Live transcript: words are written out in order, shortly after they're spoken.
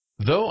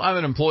Though I'm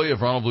an employee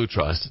of Ronald Blue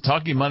Trust,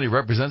 Talking Money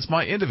represents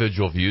my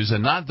individual views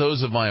and not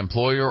those of my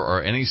employer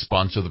or any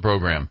sponsor of the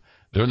program.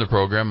 During the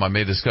program, I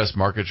may discuss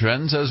market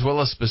trends as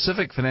well as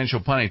specific financial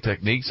planning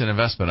techniques and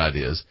investment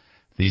ideas.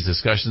 These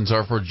discussions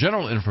are for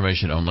general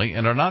information only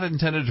and are not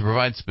intended to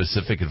provide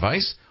specific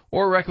advice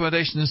or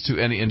recommendations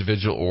to any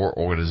individual or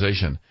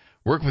organization.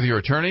 Work with your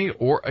attorney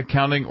or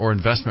accounting or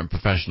investment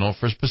professional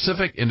for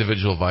specific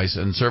individual advice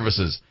and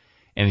services.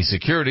 Any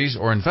securities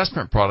or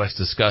investment products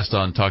discussed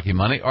on Talking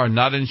Money are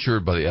not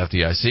insured by the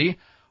FDIC,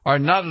 are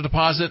not a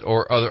deposit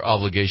or other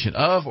obligation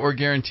of or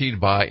guaranteed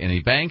by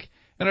any bank,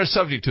 and are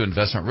subject to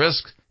investment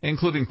risks,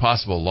 including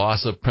possible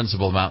loss of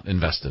principal amount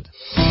invested.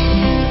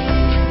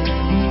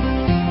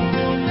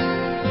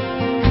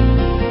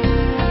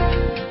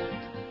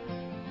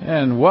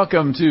 And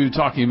welcome to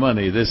Talking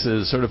Money. This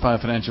is Certified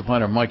Financial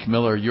Planner Mike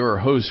Miller, your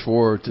host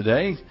for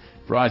today,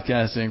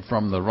 broadcasting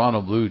from the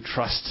Ronald Blue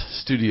Trust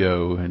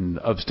studio in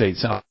upstate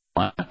South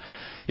Carolina.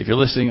 If you're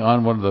listening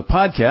on one of the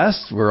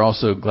podcasts, we're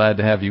also glad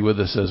to have you with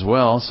us as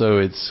well. So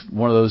it's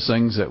one of those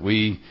things that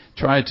we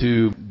try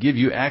to give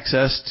you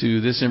access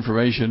to this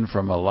information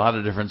from a lot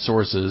of different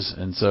sources.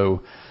 And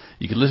so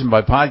you can listen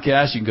by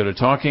podcast. You can go to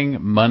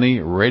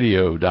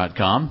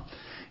talkingmoneyradio.com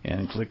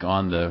and click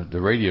on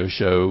the radio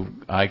show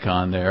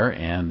icon there,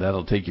 and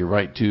that'll take you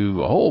right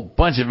to a whole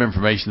bunch of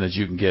information that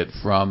you can get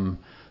from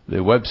the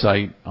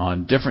website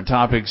on different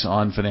topics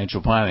on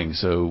financial planning.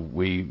 So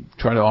we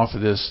try to offer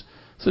this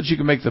so that you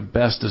can make the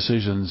best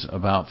decisions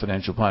about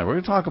financial planning. We're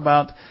going to talk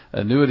about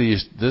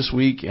annuities this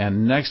week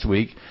and next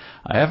week.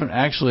 I haven't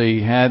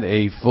actually had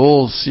a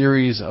full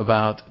series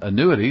about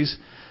annuities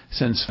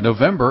since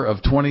November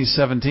of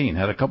 2017.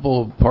 Had a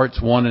couple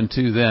parts 1 and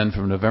 2 then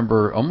from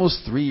November,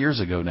 almost 3 years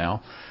ago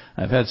now.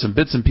 I've had some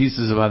bits and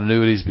pieces about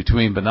annuities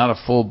between, but not a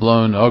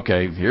full-blown,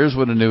 okay, here's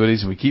what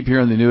annuities, and we keep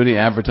hearing the annuity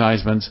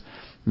advertisements.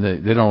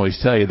 They don't always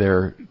tell you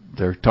they're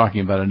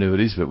talking about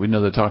annuities, but we know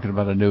they're talking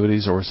about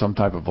annuities or some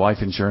type of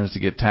life insurance to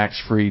get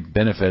tax-free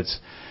benefits.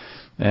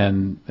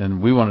 And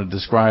we want to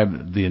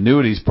describe the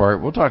annuities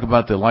part. We'll talk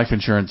about the life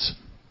insurance,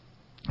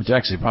 which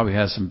actually probably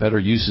has some better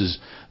uses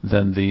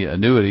than the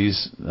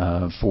annuities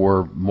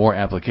for more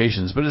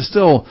applications, but it's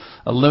still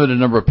a limited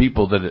number of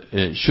people that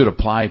it should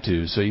apply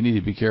to, so you need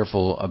to be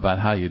careful about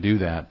how you do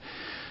that.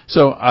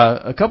 So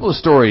a couple of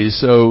stories.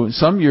 So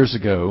some years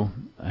ago,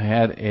 I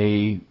had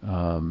a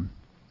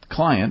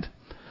client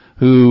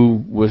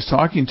who was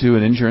talking to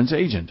an insurance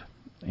agent,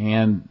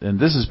 and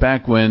this is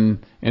back when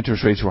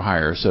interest rates were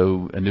higher,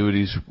 so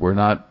annuities were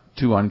not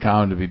too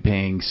uncommon to be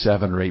paying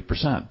 7 or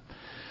 8%.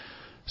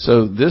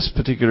 So this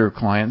particular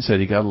client said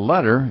he got a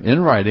letter in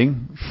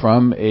writing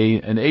from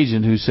an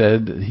agent who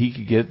said that he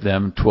could get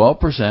them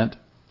 12%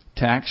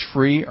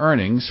 tax-free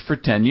earnings for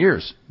 10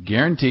 years,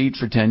 guaranteed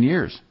for 10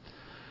 years.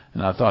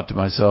 And I thought to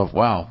myself,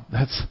 wow,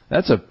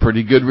 that's a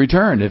pretty good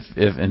return.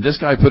 And this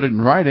guy put it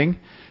in writing,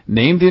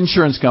 named the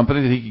insurance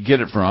company that he could get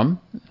it from.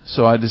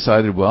 So I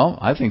decided, well,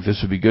 I think this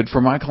would be good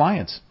for my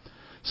clients.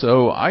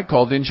 So I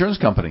called the insurance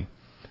company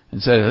and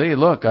said, hey,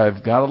 look,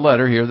 I've got a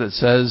letter here that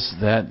says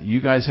that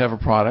you guys have a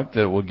product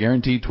that will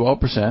guarantee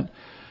 12%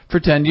 for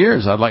 10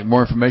 years. I'd like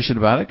more information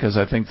about it because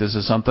I think this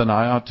is something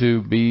I ought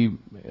to be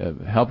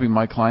helping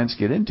my clients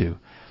get into.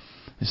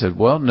 He said,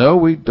 well, no,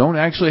 we don't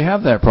actually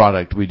have that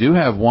product. We do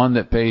have one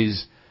that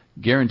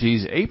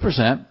guarantees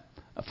 8%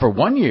 for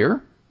 1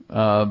 year,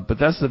 but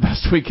that's the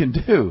best we can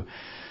do.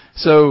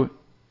 So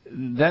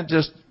that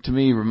just, to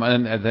me,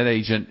 reminded that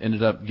agent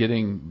ended up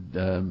getting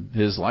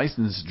his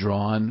license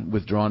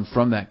withdrawn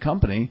from that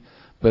company,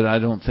 but I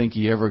don't think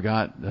he ever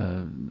got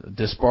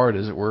disbarred,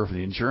 as it were, for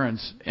the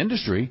insurance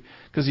industry,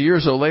 because a year or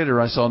so later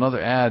I saw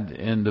another ad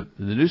in the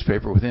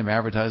newspaper with him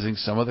advertising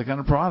some other kind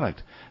of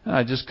product, and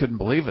I just couldn't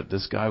believe it.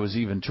 This guy was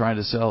even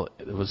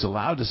was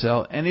allowed to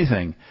sell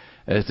anything,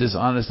 as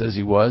dishonest as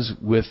he was,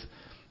 with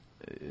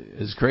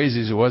as crazy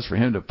as it was for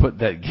him to put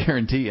that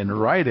guarantee in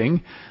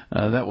writing.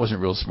 That wasn't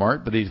real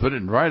smart, but he put it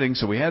in writing,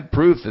 so we had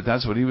proof that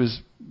that's what he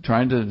was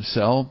trying to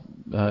sell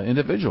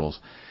individuals.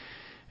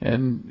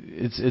 And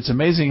it's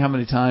amazing how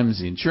many times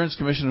the insurance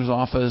commissioner's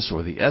office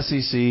or the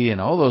SEC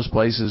and all those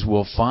places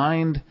will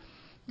find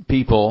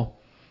people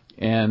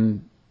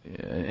and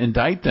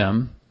indict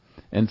them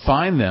and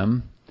fine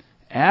them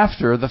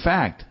after the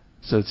fact.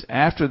 So it's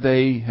after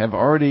they have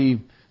already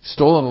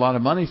stolen a lot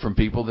of money from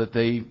people that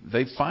they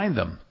fine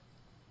them.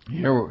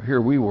 Here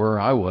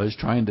I was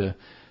trying to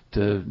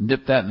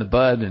nip that in the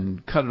bud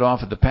and cut it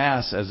off at the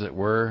pass, as it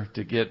were,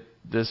 to get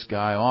this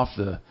guy off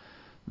the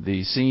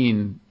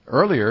scene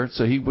earlier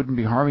so he wouldn't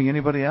be harming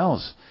anybody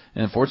else.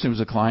 And unfortunately, it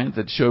was a client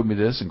that showed me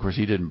this, and of course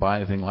he didn't buy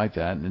anything like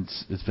that, and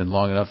it's been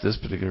long enough this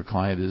particular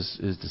client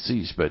is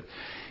deceased. But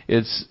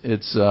it's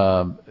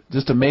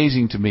just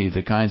amazing to me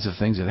the kinds of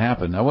things that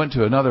happen. I went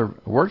to another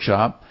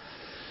workshop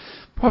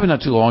probably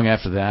not too long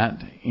after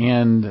that,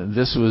 and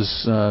this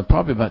was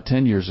probably about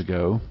 10 years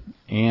ago,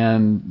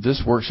 and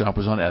this workshop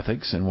was on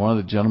ethics, and one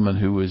of the gentlemen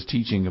who was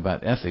teaching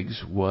about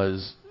ethics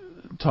was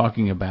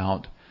talking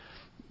about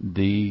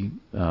he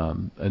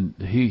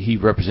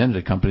represented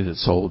a company that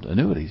sold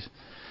annuities.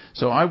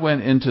 So I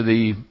went into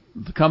the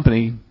the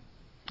company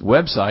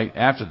website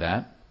after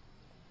that,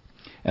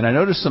 and I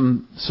noticed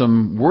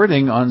some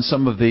wording on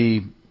some of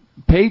the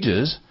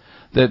pages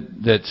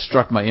that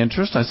struck my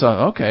interest. I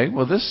thought, okay,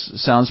 well, this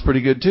sounds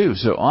pretty good too.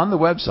 So on the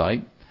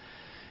website,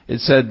 it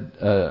said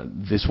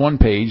this one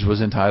page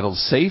was entitled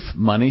Safe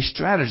Money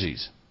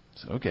Strategies.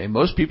 So, okay,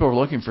 most people are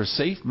looking for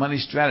safe money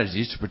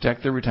strategies to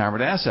protect their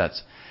retirement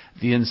assets.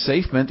 The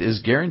ensafement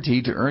is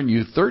guaranteed to earn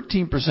you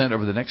 13%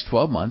 over the next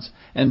 12 months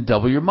and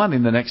double your money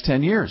in the next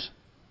 10 years.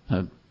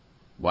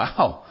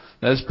 Wow,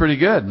 that's pretty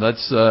good.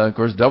 Let's, of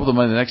course, double the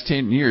money in the next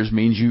 10 years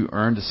means you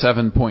earned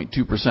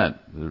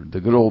 7.2%,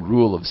 the good old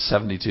rule of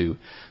 72,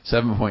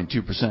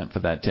 7.2% for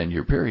that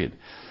 10-year period.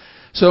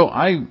 So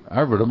I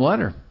wrote them a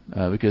letter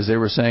because they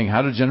were saying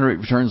how to generate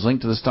returns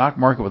linked to the stock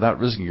market without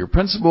risking your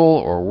principal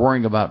or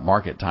worrying about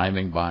market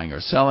timing, buying or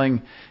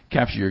selling,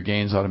 capture your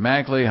gains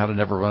automatically, how to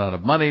never run out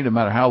of money no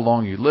matter how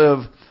long you live,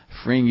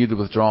 freeing you to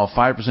withdraw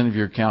 5% of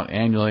your account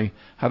annually,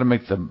 how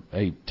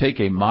to take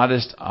a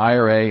modest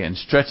IRA and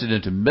stretch it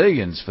into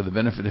millions for the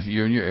benefit of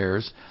you and your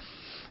heirs,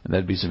 and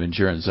that'd be some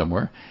insurance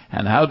somewhere,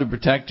 and how to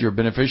protect your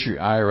beneficiary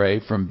IRA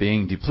from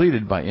being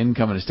depleted by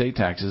income and estate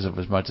taxes of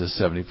as much as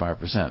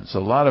 75%. So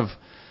a lot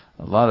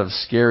of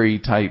scary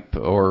type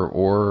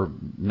or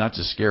not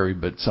just scary,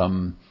 but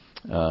some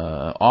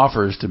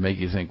offers to make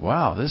you think,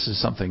 wow, this is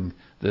something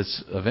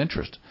that's of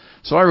interest.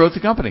 So I wrote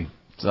the company.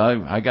 So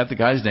I got the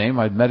guy's name.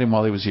 I'd met him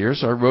while he was here,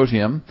 so I wrote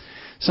him.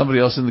 Somebody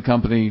else in the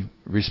company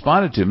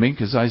responded to me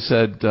because I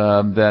said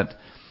the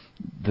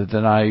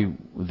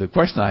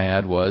question I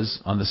had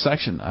was on the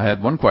section. I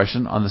had one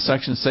question on the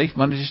section Safe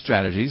Money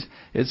Strategies.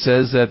 It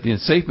says that the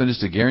ensafement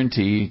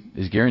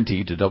is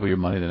guaranteed to double your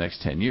money in the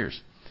next 10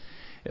 years.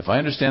 If I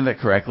understand that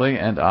correctly,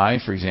 and I,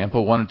 for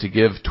example, wanted to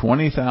give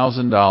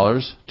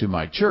 $20,000 to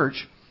my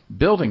church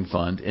building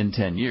fund in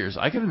 10 years,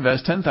 I could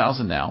invest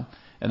 $10,000 now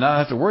and not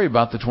have to worry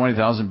about the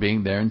 $20,000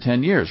 being there in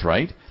 10 years,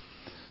 right?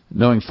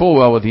 Knowing full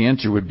well what the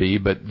answer would be,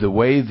 but the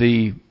way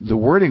the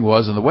wording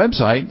was on the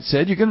website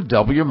said you're going to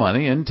double your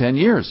money in 10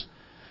 years.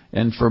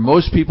 And for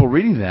most people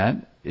reading that,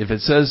 if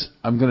it says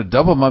I'm going to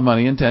double my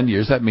money in 10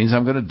 years, that means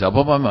I'm going to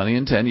double my money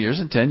in 10 years.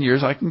 In 10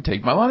 years, I can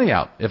take my money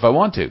out if I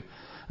want to.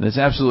 And it's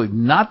absolutely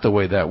not the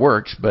way that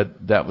works,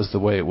 but that was the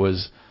way it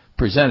was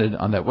presented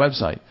on that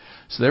website.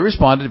 So they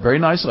responded, very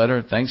nice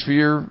letter. Thanks for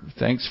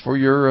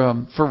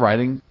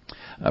writing.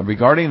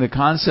 Regarding the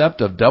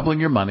concept of doubling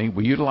your money,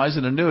 we utilize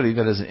an annuity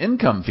that has an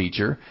income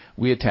feature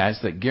we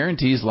attach that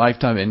guarantees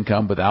lifetime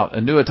income without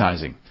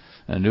annuitizing.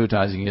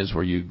 Annuitizing is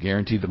where you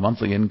guarantee the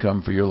monthly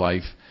income for your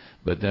life,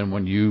 but then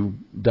when you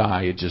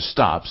die, it just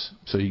stops.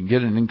 So you can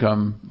get an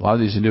income. A lot of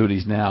these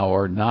annuities now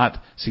are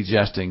not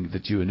suggesting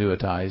that you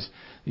annuitize.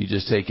 You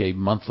just take a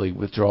monthly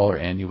withdrawal or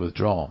annual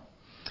withdrawal.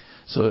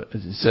 So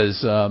it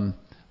says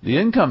the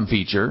income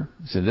feature,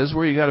 so this is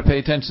where you got to pay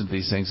attention to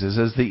these things. It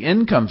says the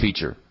income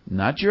feature,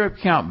 not your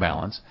account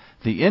balance.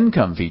 The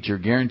income feature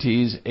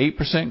guarantees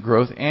 8%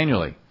 growth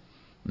annually.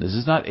 This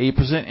is not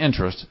 8%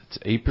 interest. It's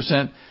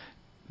 8%.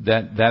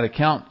 That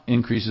account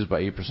increases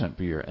by 8%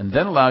 per year, and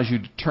then allows you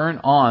to turn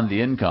on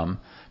the income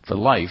for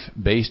life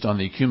based on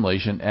the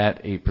accumulation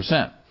at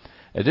 8%.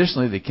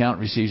 Additionally, the account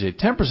receives a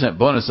 10%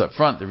 bonus up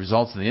front that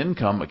results in the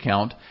income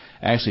account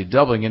actually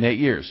doubling in 8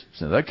 years.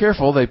 So they're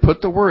careful. They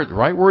put the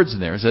right words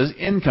in there. It says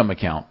income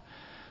account.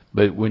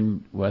 But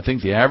when I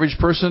think the average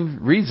person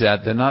reads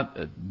that, they're not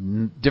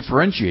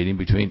differentiating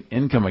between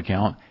income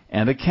account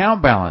and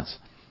account balance.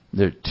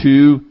 They're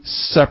two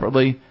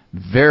separately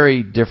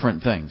very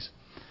different things.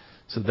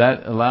 So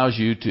that allows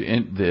you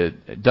the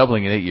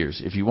doubling in 8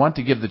 years. If you want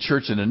to give the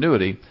church an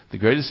annuity, the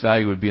greatest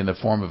value would be in the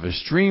form of a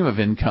stream of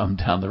income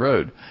down the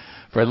road.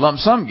 For a lump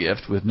sum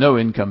gift with no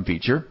income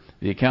feature,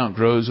 the account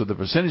grows with a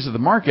percentage of the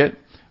market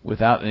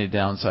without any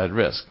downside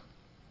risk.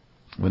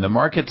 When the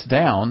market's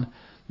down,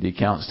 the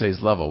account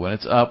stays level. When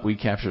it's up, we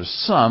capture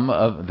some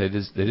of, they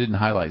didn't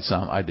highlight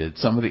some, I did,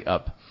 some of the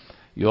up.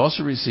 You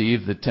also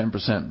receive the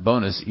 10%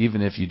 bonus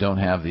even if you don't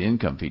have the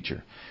income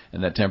feature.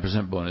 And that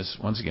 10% bonus,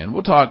 once again,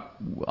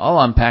 I'll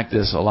unpack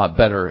this a lot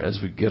better as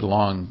we get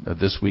along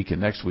this week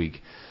and next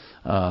week.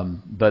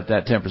 But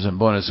that 10%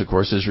 bonus, of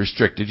course, is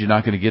restricted. You're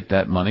not going to get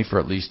that money for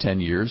at least 10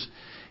 years.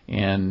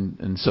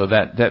 And so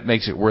that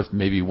makes it worth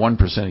maybe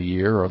 1% a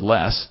year or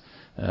less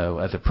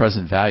at the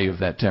present value of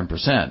that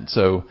 10%.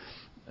 So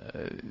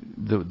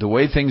the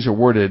way things are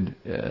worded,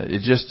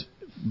 it just,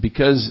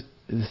 because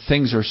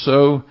things are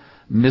so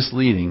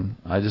misleading,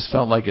 I just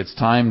felt like it's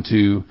time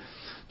to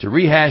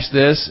rehash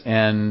this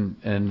and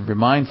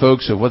remind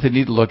folks of what they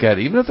need to look at,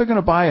 even if they're going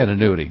to buy an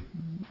annuity.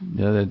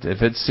 You know,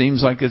 if it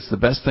seems like it's the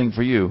best thing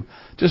for you,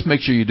 just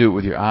make sure you do it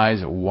with your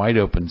eyes wide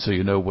open so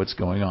you know what's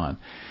going on.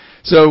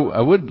 So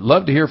I would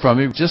love to hear from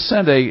you. Just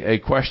send a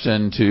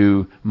question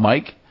to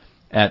Mike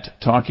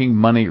at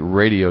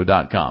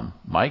talkingmoneyradio.com.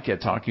 Mike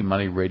at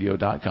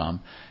talkingmoneyradio.com.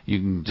 You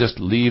can just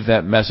leave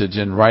that message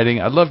in writing.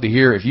 I'd love to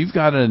hear if you've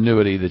got an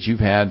annuity that you've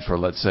had for,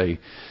 let's say,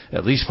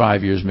 at least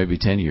 5 years, maybe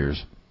 10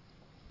 years.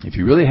 if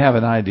you really have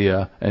an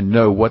idea and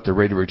know what the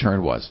rate of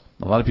return was.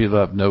 A lot of people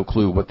have no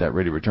clue what that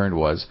rate of return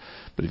was,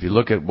 but if you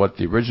look at what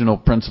the original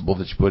principal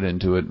that you put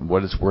into it and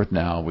what it's worth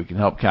now, we can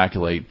help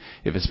calculate.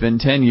 If it's been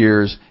 10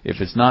 years, if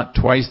it's not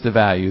twice the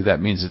value,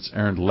 that means it's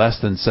earned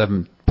less than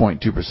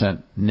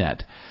 7.2%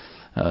 net.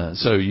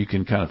 So you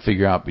can kind of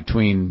figure out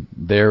between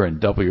there and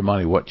double your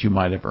money what you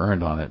might have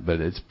earned on it.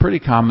 But it's pretty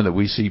common that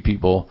we see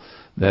people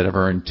that have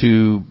earned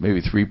 2,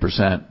 maybe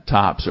 3%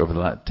 tops over the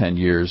last 10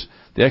 years.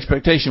 The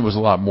expectation was a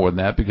lot more than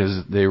that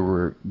because they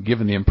were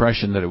given the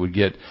impression that it would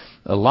get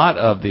a lot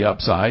of the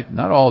upside,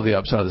 not all of the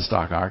upside of the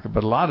stock market,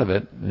 but a lot of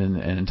it. And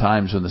in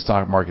times when the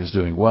stock market is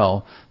doing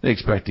well, they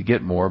expect to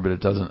get more, but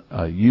it doesn't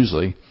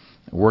usually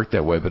work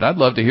that way. But I'd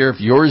love to hear if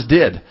yours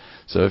did.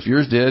 So if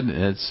yours did,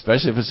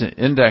 especially if it's an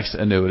indexed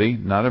annuity,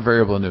 not a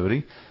variable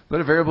annuity,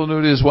 but a variable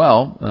annuity as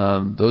well,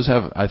 those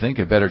have, I think,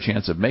 a better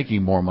chance of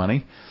making more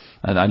money.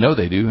 And I know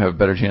they do have a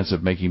better chance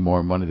of making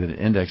more money than an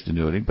indexed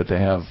annuity, but they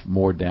have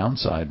more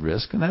downside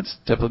risk, and that's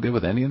typically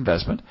with any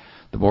investment.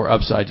 The more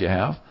upside you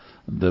have,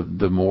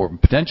 the more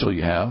potential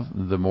you have,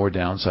 the more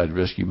downside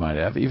risk you might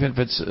have. Even if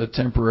it's a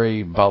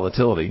temporary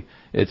volatility,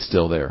 it's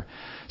still there.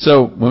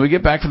 So when we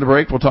get back from the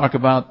break, we'll talk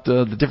about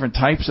the different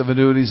types of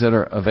annuities that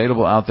are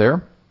available out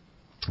there.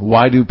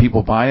 Why do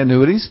people buy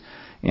annuities?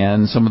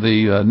 And some of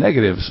the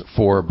negatives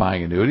for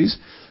buying annuities.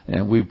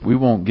 And we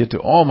won't get to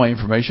all my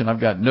information. I've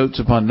got notes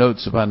upon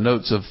notes upon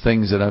notes of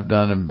things that I've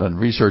done and done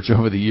research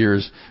over the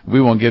years.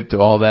 We won't get to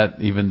all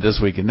that even this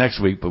week and next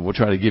week, but we'll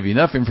try to give you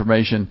enough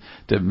information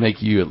to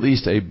make you at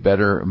least a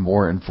better,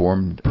 more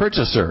informed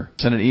purchaser.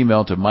 Send an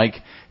email to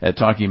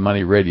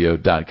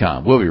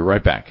mike@talkingmoneyradio.com. We'll be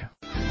right back.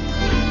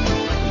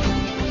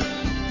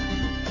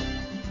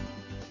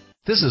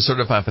 This is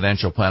Certified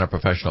Financial Planner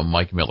Professional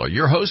Mike Miller,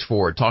 your host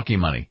for Talking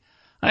Money.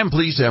 I am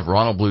pleased to have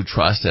Ronald Blue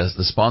Trust as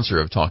the sponsor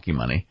of Talking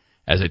Money.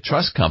 As a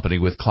trust company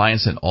with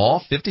clients in all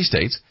 50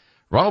 states,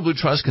 Ronald Blue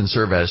Trust can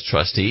serve as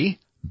trustee,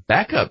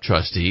 backup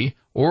trustee,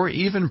 or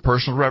even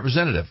personal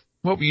representative,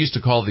 what we used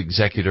to call the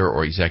executor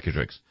or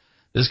executrix.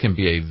 This can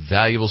be a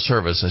valuable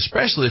service,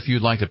 especially if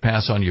you'd like to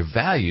pass on your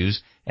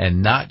values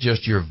and not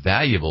just your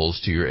valuables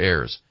to your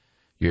heirs.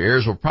 Your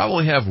heirs will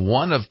probably have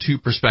one of two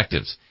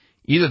perspectives.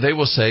 Either they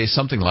will say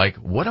something like,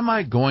 "What am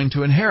I going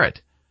to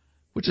inherit?"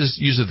 which is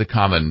usually the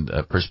common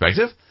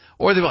perspective,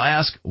 or they will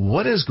ask,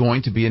 "What is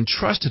going to be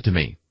entrusted to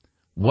me?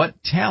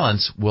 What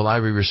talents will I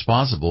be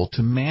responsible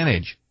to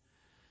manage?"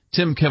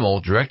 Tim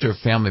Kimmel, Director of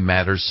Family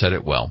Matters, said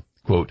it well.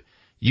 Quote,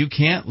 "You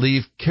can't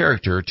leave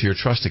character to your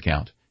trust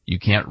account. You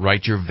can't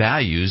write your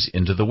values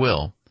into the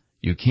will.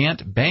 You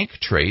can't bank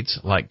traits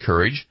like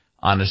courage,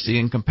 honesty,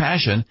 and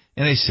compassion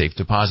in a safe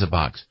deposit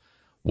box.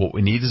 What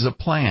we need is a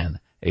plan,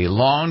 a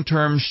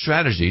long-term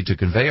strategy to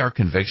convey our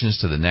convictions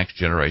to the next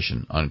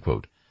generation."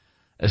 Unquote.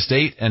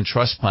 Estate and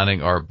trust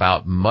planning are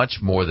about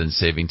much more than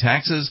saving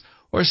taxes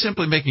or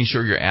simply making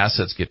sure your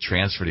assets get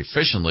transferred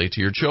efficiently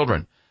to your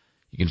children.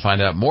 You can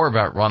find out more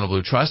about Ronald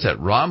Blue Trust at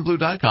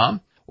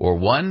ronblue.com or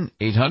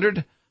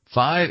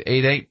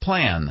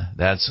 1-800-588-PLAN.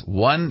 That's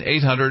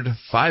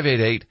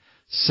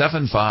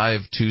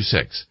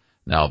 1-800-588-7526.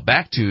 Now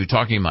back to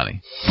Talking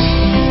Money.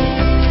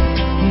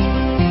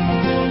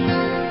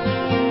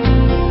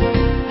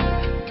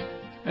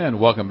 And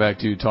welcome back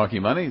to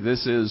Talking Money.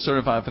 This is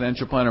Certified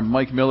Financial Planner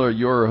Mike Miller,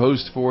 your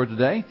host for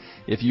today.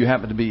 If you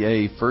happen to be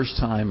a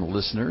first-time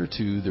listener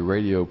to the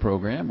radio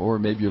program, or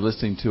maybe you're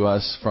listening to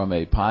us from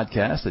a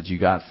podcast that you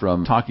got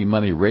from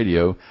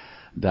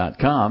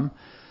talkingmoneyradio.com,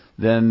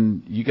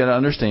 then you got to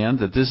understand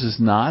that this is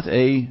not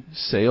a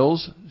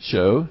sales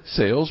show,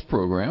 sales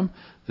program.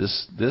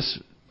 This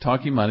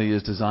Talking Money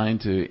is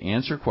designed to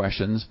answer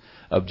questions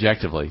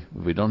objectively.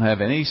 We don't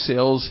have any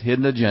sales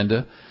hidden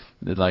agenda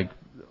like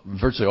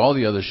virtually all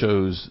the other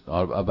shows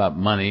about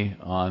money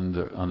on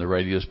the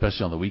radio,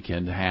 especially on the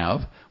weekend,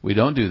 have. We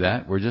don't do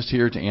that. We're just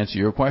here to answer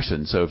your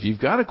questions. So if you've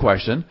got a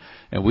question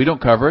and we don't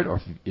cover it, or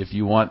if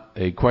you want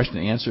a question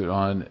answered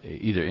on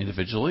either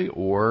individually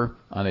or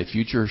on a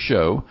future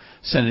show,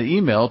 send an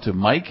email to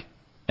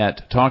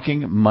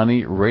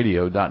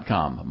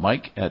mike@talkingmoneyradio.com.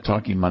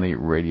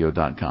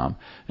 mike@talkingmoneyradio.com.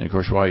 And of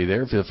course, while you're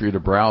there, feel free to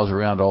browse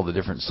around all the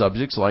different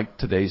subjects, like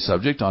today's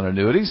subject on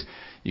annuities.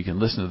 You can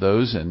listen to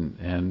those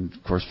and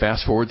of course,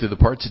 fast forward through the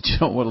parts that you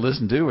don't want to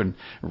listen to and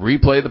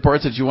replay the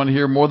parts that you want to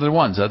hear more than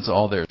once. That's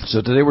all there.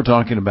 So today we're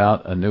talking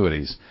about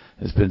annuities.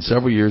 It's been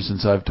several years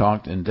since I've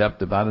talked in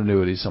depth about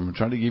annuities, so I'm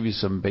trying to give you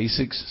some of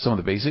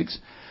the basics,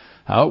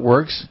 how it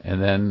works, and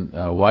then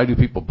why do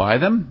people buy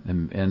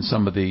them, and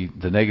some of the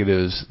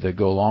negatives that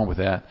go along with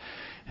that.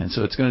 And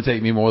so it's going to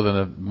take me more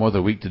than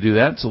a week to do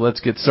that. So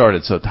let's get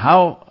started. So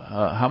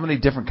how many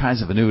different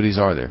kinds of annuities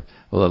are there?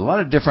 Well, a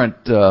lot of different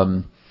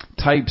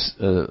types,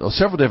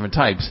 several different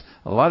types,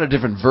 a lot of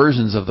different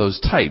versions of those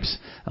types,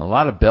 and a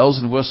lot of bells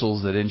and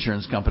whistles that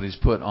insurance companies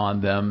put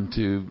on them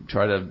to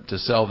try to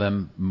sell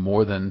them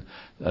more than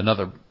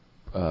another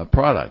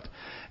product.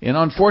 And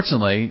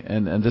unfortunately,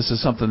 and this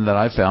is something that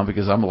I found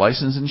because I'm a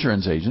licensed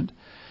insurance agent,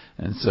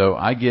 and so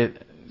I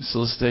get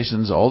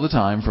solicitations all the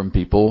time from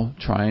people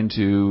trying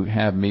to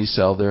have me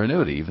sell their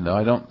annuity, even though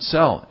I don't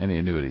sell any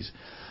annuities.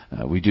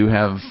 We do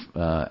have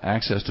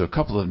access to a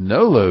couple of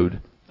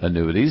no-load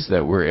annuities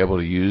that we're able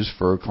to use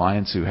for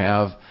clients who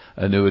have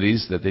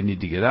annuities that they need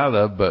to get out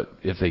of. But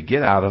if they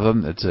get out of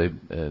them,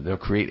 they'll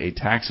create a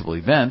taxable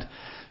event.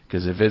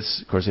 Because if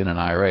it's, of course, in an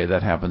IRA,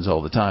 that happens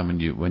all the time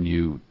when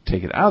you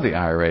take it out of the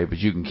IRA, but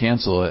you can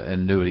cancel an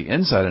annuity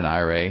inside an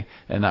IRA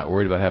and not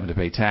worried about having to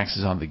pay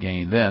taxes on the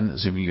gain then,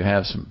 assuming you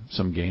have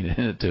some gain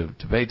in it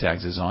to pay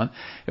taxes on.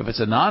 If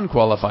it's a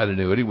non-qualified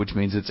annuity, which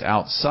means it's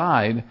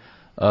outside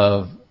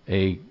of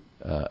an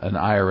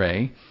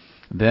IRA,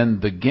 then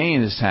the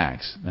gain is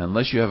taxed. And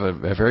unless you have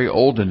a very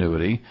old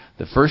annuity,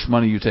 the first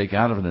money you take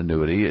out of an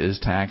annuity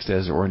is taxed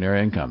as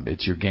ordinary income.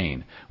 It's your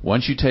gain.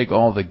 Once you take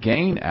all the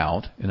gain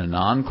out in a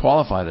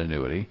non-qualified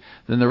annuity,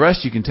 then the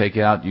rest you can take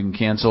out, you can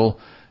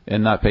cancel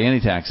and not pay any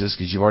taxes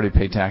because you've already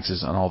paid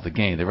taxes on all the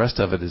gain. The rest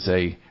of it is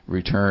a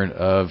return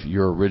of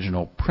your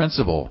original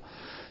principal.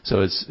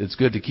 So it's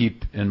good to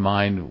keep in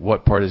mind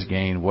what part is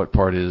gain, what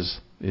part is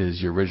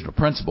your original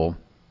principal.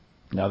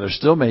 Now, there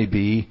still may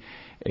be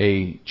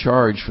a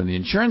charge from the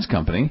insurance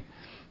company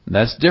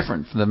that's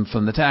different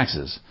from the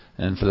taxes.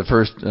 And for the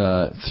first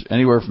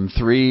anywhere from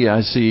 3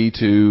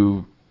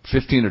 to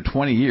 15 or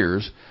 20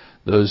 years,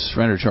 those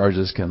surrender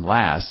charges can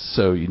last.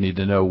 So you need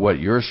to know what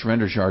your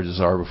surrender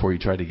charges are before you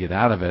try to get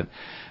out of it.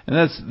 And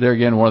that's, there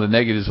again, one of the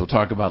negatives we'll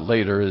talk about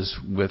later is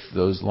with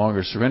those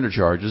longer surrender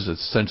charges,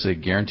 it's essentially a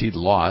guaranteed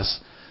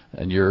loss.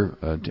 And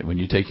when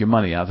you take your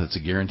money out, it's a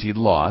guaranteed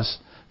loss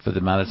for the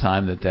amount of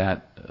time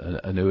that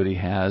annuity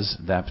has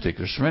that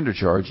particular surrender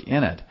charge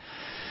in it.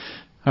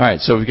 All right,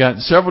 so we've got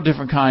several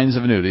different kinds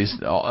of annuities.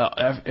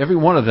 Every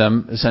one of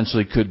them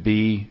essentially could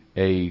be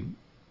a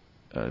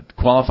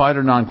qualified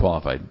or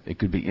non-qualified. It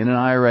could be in an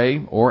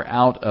IRA or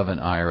out of an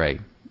IRA,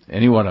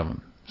 any one of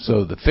them.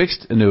 So the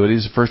fixed annuity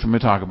is the first one we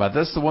talk about.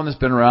 That's the one that's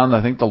been around,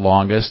 I think, the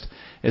longest.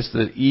 It's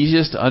the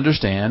easiest to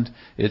understand.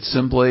 It's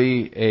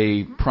simply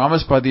a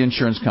promise by the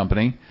insurance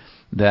company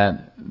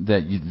that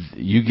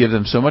you give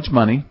them so much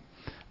money,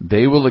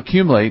 they will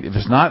accumulate. If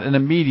it's not an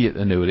immediate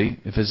annuity,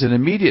 if it's an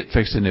immediate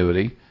fixed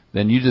annuity,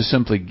 then you just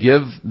simply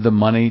give the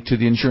money to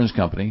the insurance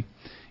company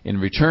in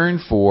return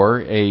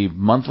for a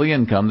monthly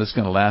income that's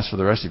going to last for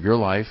the rest of your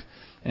life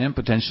and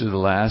potentially to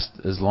last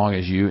as long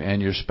as you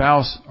and your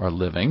spouse are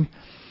living.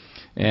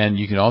 And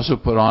you can also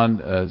put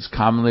on, it's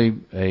commonly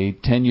a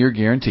 10-year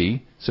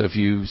guarantee. So if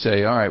you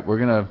say, all right, we're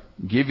going to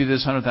give you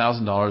this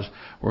 $100,000,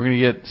 we're going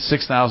to get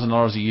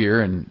 $6,000 a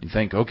year, and you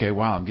think, okay,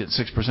 wow, I'm getting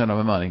 6% of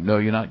my money. No,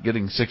 you're not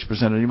getting 6%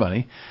 of your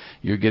money.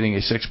 You're getting a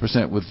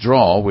 6%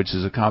 withdrawal, which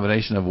is a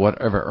combination of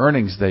whatever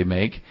earnings they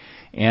make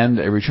and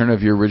a return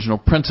of your original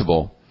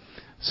principal.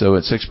 So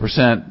at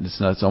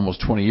 6%, it's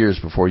almost 20 years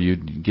before you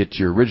get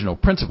your original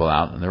principal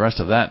out, and the rest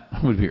of that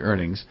would be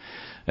earnings.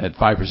 At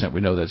 5%,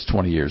 we know that's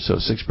 20 years, so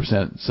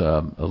 6% is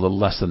a little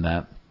less than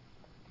that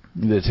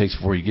it takes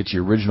before you get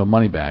your original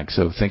money back.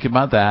 So think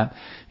about that.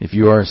 If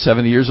you are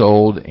 70 years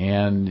old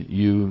and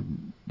you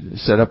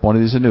set up one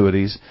of these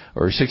annuities,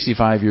 or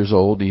 65 years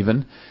old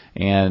even,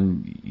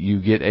 and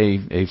you get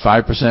a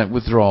 5%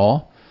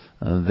 withdrawal,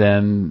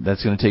 then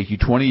that's going to take you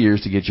 20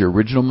 years to get your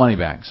original money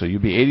back. So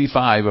you'll be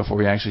 85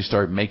 before you actually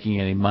start making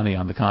any money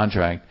on the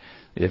contract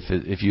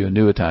if you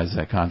annuitize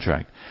that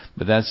contract.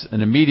 But that's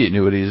an immediate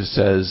annuity that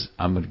says,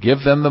 I'm going to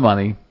give them the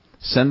money,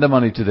 send the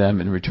money to them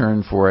in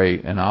return for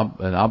an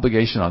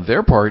obligation on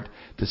their part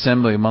to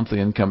send me a monthly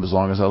income as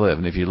long as I live.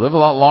 And if you live a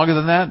lot longer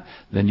than that,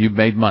 then you've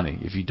made money.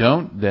 If you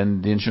don't,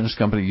 then the insurance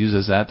company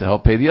uses that to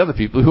help pay the other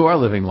people who are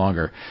living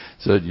longer.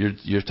 So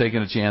you're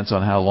taking a chance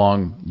on how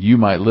long you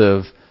might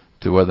live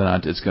to whether or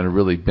not it's going to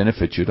really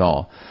benefit you at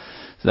all.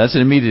 So that's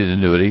an immediate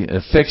annuity. A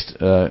fixed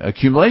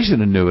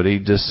accumulation annuity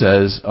just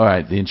says, all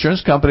right, the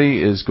insurance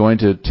company is going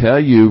to tell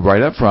you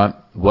right up front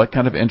what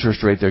kind of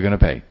interest rate they're going to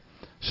pay.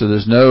 So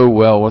there's no,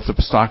 well, what the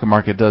stock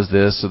market does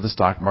this or the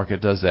stock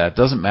market does that. It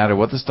doesn't matter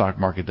what the stock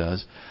market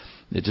does.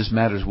 It just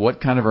matters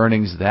what kind of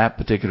earnings that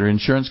particular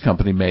insurance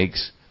company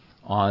makes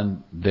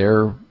on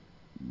their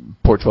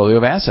portfolio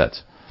of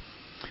assets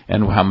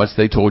and how much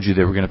they told you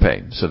they were going to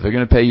pay. So if they're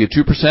going to pay you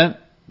 2%,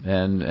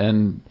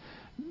 and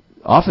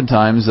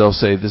oftentimes they'll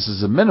say this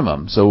is a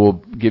minimum, so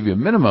we'll give you a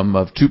minimum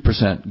of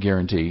 2%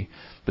 guarantee,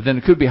 but then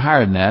it could be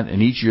higher than that,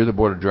 and each year the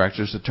board of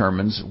directors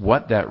determines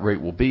what that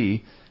rate will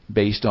be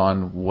based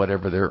on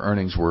whatever their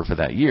earnings were for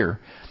that year.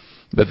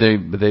 But they're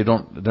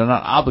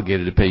not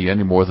obligated to pay you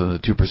any more than the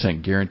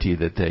 2% guarantee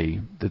that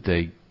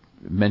they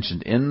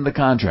mentioned in the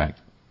contract.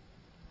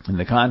 And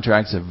the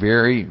contract's a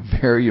very,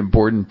 very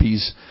important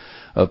piece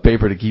of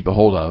paper to keep a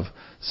hold of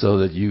so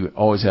that you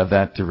always have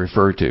that to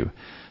refer to.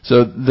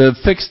 So the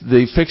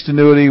fixed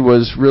annuity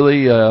was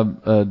really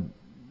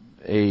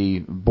a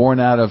born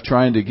out of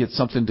trying to get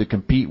something to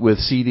compete with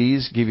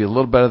CDs, give you a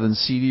little better than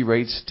CD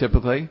rates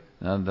typically.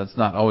 That's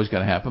not always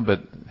going to happen, but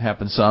it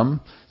happens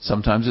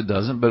sometimes it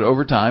doesn't. But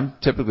over time,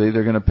 typically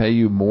they're going to pay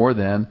you more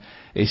than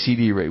a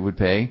CD rate would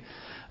pay.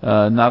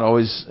 Not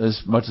always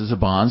as much as the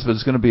bonds, but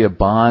it's going to be a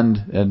bond.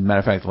 And matter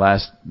of fact, the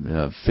last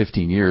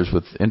 15 years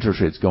with interest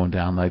rates going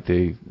down like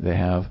they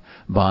have,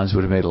 bonds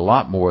would have made a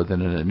lot more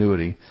than an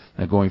annuity.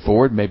 Now going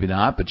forward, maybe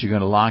not, but you're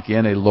going to lock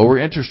in a lower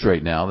interest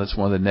rate now. That's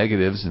one of the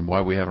negatives and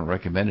why we haven't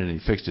recommended any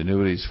fixed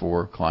annuities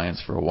for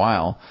clients for a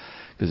while,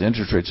 because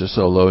interest rates are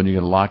so low and you're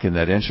going to lock in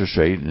that interest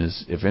rate. And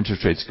if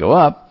interest rates go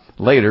up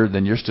later,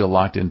 then you're still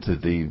locked into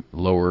the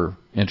lower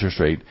interest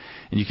rate,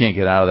 and you can't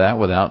get out of that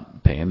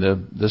without paying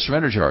the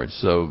surrender charge.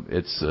 So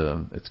it's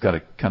got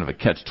a kind of a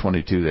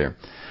catch-22 there.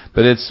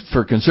 But it's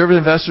for conservative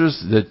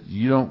investors that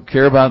you don't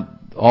care about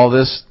all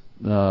this,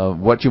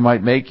 what you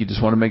might make. You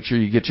just want to make sure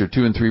you get your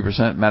 2 and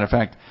 3%. Matter of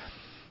fact,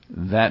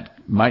 that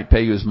might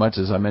pay you as much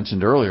as I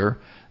mentioned earlier,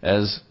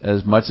 as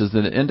much as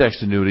the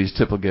indexed annuities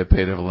typically get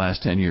paid over the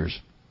last 10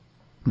 years.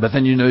 But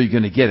then you know you're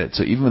going to get it.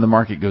 So even when the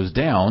market goes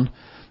down,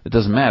 it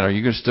doesn't matter.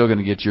 You're still going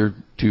to get your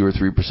 2 or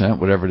 3%,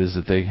 whatever it is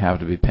that they have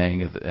to be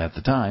paying at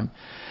the time.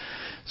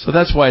 So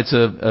that's why it's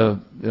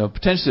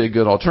potentially a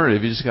good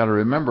alternative. You just got to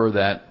remember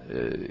that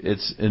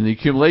it's in the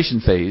accumulation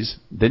phase.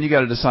 Then you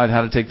got to decide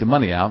how to take the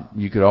money out.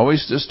 You could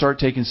always just start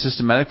taking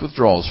systematic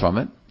withdrawals from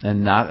it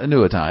and not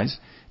annuitize.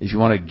 If you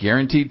want a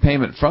guaranteed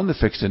payment from the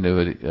fixed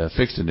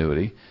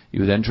annuity,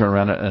 you would then turn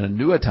around and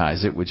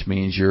annuitize it, which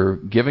means you're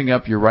giving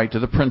up your right to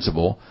the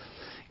principal,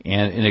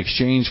 and in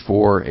exchange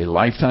for a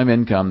lifetime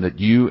income that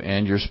you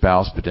and your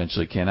spouse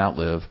potentially can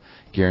outlive,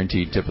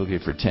 guaranteed typically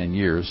for 10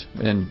 years,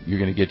 and you're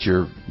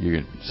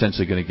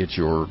essentially going to get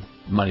your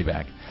money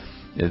back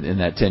in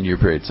that 10-year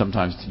period.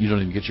 Sometimes you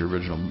don't even get you're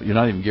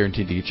not even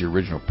guaranteed to get your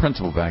original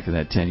principal back in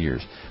that 10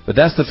 years. But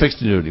that's the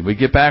fixed annuity. When we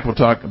get back, we'll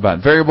talk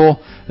about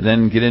variable, and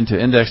then get into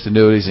indexed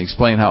annuities and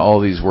explain how all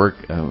these work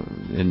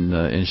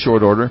in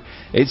short order.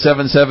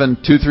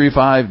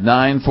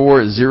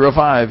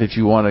 877-235-9405 if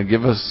you want to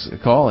give us a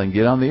call and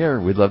get on the air.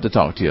 We'd love to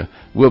talk to you.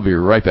 We'll be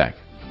right back.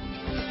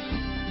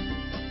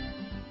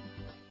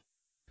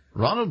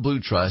 Ronald Blue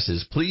Trust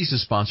is pleased to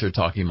sponsor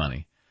Talking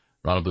Money.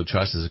 Ronald Blue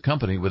Trust is a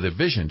company with a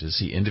vision to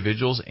see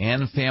individuals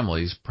and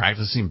families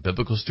practicing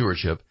biblical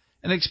stewardship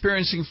and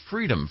experiencing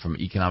freedom from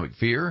economic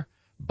fear,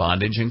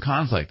 bondage, and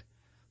conflict.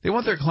 They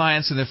want their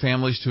clients and their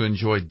families to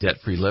enjoy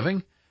debt-free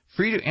living,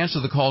 free to answer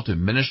the call to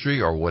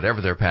ministry or whatever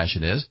their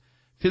passion is,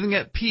 feeling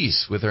at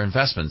peace with their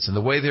investments and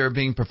the way they are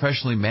being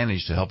professionally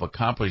managed to help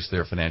accomplish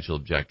their financial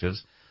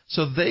objectives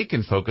so they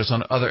can focus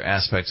on other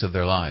aspects of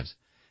their lives,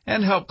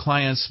 and help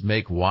clients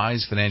make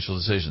wise financial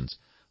decisions,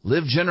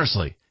 live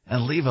generously,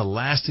 and leave a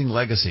lasting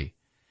legacy.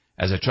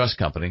 As a trust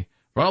company,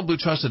 Ronald Blue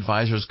Trust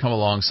Advisors come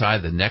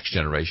alongside the next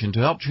generation to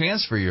help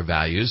transfer your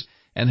values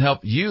and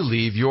help you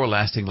leave your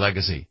lasting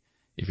legacy.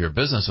 If you're a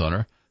business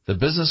owner, the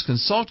Business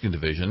Consulting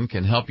Division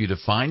can help you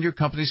define your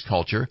company's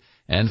culture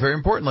and, very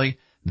importantly,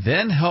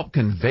 then help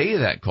convey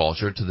that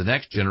culture to the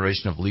next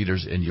generation of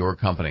leaders in your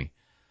company.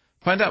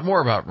 Find out more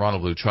about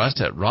Ronald Blue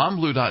Trust at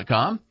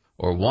ronblue.com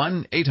or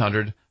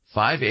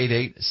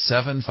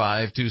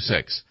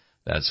 1-800-588-7526.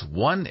 That's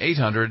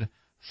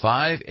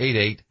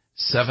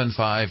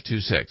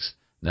 1-800-588-7526.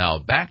 Now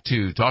back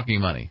to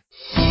Talking Money.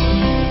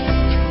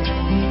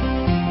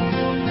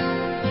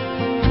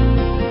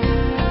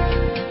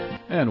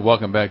 And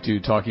welcome back to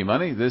Talking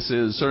Money. This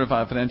is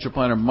Certified Financial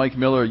Planner Mike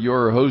Miller,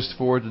 your host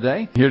for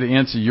today, here to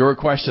answer your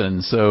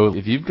questions. So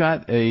if you've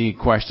got a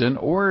question,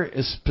 or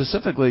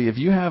specifically if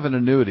you have an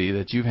annuity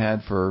that you've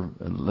had for,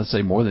 let's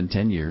say, more than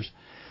 10 years,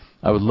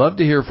 I would love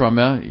to hear from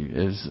you,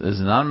 as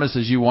anonymous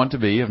as you want to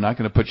be. I'm not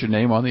going to put your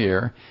name on the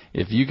air.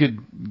 If you could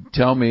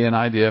tell me an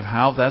idea of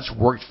how that's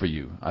worked for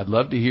you. I'd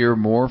love to hear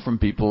more from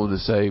people to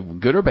say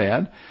good or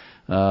bad,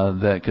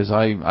 because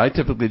I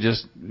typically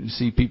just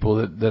see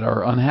people that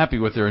are unhappy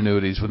with their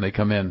annuities when they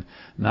come in,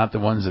 not the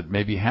ones that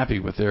may be happy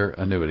with their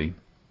annuity.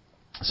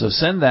 So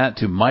send that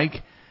to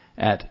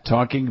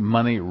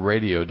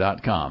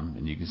Mike@TalkingMoneyRadio.com,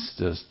 and you can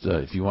just,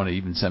 if you want to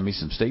even send me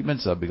some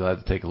statements, I'll be glad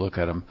to take a look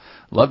at them.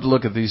 Love to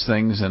look at these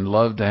things and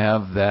love to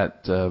have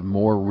that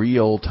more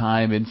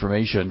real-time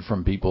information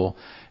from people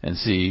and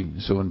see.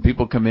 So when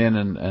people come in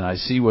and I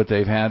see what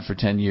they've had for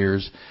 10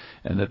 years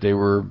and that they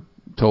were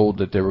told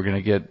that they were going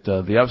to get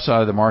the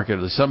upside of the market,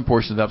 or some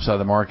portion of the upside of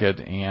the market,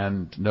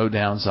 and no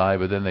downside,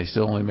 but then they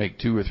still only make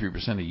 2 or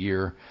 3% a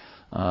year.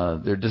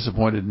 They're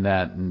disappointed in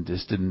that and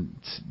just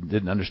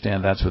didn't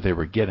understand that's what they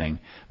were getting.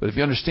 But if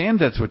you understand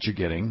that's what you're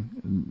getting,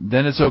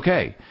 then it's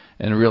okay,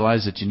 and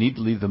realize that you need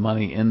to leave the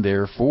money in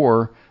there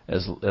for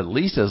at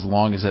least as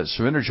long as that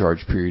surrender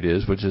charge period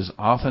is, which is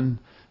often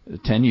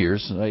 10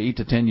 years. 8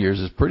 to 10 years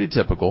is pretty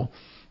typical.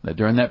 That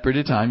during that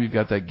period of time, you've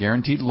got that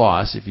guaranteed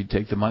loss if you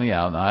take the money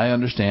out. And I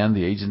understand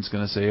the agent's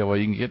going to say, oh, well,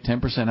 you can get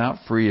 10% out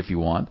free if you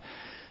want.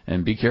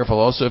 And be careful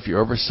also if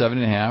you're over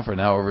 70.5 or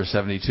now over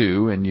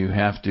 72 and you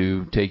have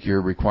to take your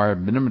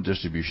required minimum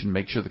distribution,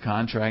 make sure the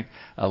contract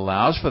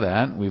allows for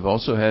that. We've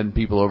also had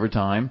people over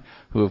time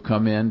who have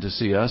come in to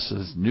see us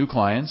as new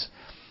clients,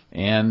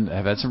 and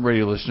I've had some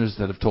radio listeners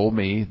that have told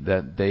me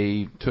that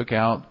they took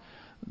out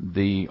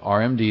the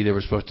RMD they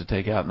were supposed to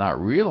take out, not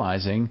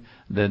realizing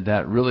that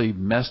that really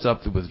messed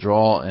up the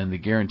withdrawal and the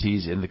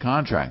guarantees in the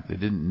contract. They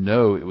didn't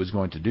know it was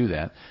going to do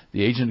that.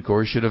 The agent, of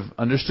course, should have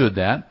understood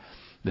that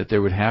they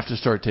would have to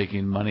start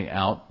taking money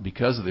out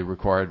because of the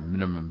required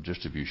minimum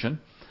distribution,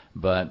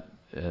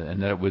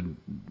 and that it would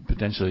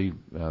potentially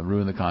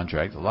ruin the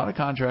contract. A lot of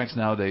contracts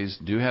nowadays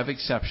do have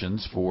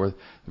exceptions for the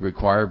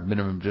required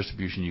minimum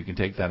distribution. You can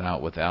take that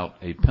out without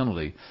a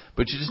penalty,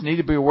 but you just need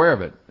to be aware of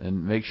it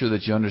and make sure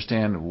that you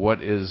understand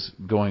what is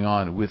going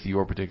on with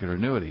your particular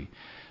annuity,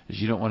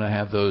 as you don't want to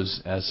have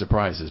those as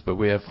surprises. But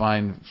we have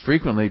find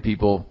frequently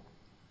people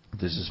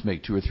just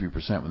make 2 or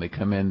 3% when they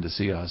come in to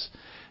see us,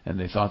 and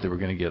they thought they were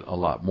going to get a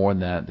lot more than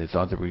that. They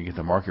thought they were going to get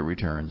the market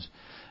returns.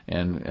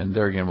 And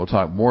there again, we'll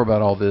talk more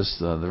about all this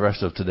the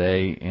rest of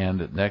today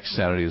and next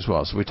Saturday as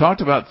well. So we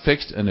talked about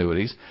fixed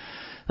annuities.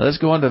 Now let's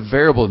go on to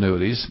variable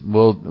annuities.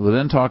 We'll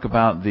then talk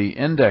about the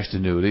indexed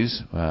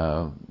annuities,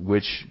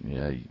 which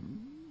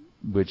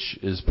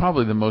is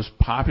probably the most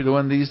popular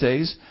one these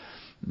days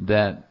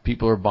that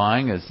people are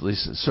buying. At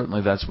least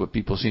certainly that's what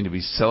people seem to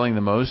be selling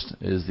the most,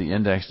 is the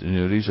indexed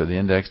annuities or the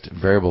indexed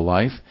variable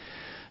life.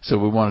 So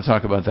we want to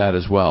talk about that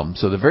as well.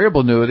 So the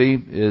variable annuity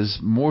is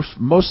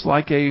most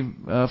like a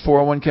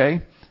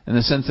 401k in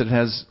the sense that it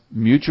has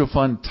mutual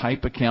fund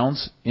type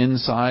accounts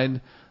inside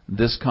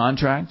this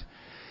contract,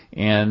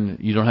 and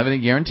you don't have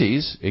any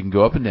guarantees. It can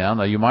go up and down.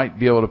 Now you might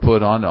be able to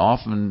put on,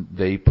 often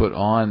they put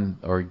on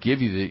or give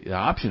you the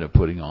option of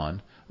putting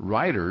on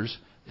riders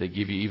that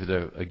give you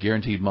either a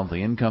guaranteed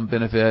monthly income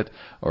benefit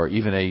or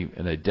even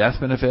a death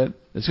benefit.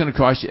 It's going to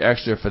cost you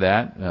extra for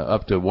that,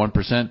 up to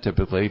 1%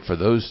 typically for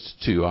those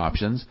two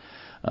options,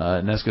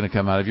 and that's going to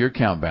come out of your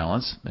account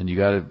balance. And you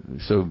got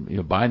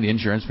to buying the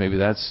insurance, maybe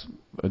that's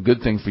a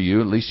good thing for you.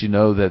 At least you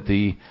know that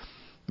the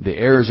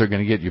heirs are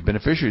going to get, your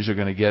beneficiaries are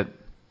going to get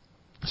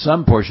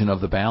some portion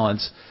of the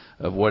balance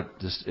of what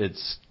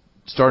it's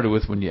started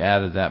with when you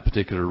added that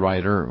particular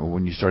rider or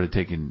when you started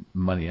taking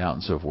money out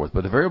and so forth.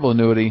 But the variable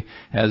annuity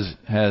has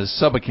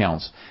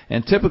sub-accounts,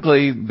 and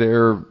typically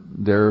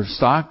they're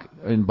stock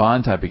and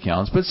bond type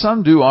accounts, but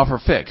some do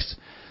offer fixed.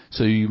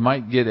 So you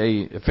might get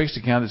a fixed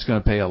account that's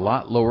going to pay a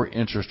lot lower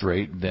interest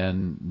rate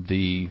than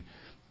the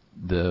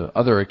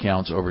other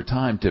accounts over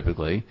time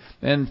typically,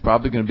 and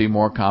probably going to be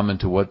more common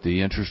to what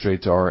the interest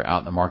rates are out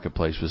in the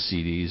marketplace with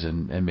CDs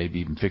and maybe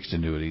even fixed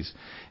annuities,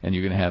 and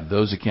you're going to have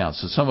those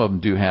accounts. So some of them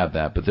do have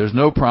that, but there's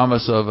no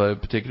promise of a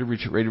particular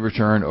rate of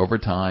return over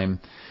time.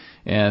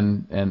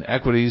 And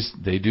equities,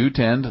 they do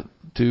tend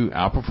to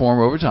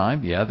outperform over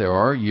time. Yeah, there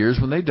are years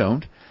when they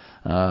don't,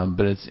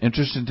 but it's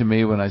interesting to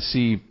me when I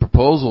see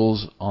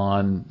proposals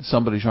on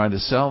somebody trying to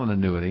sell an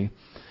annuity,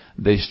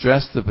 they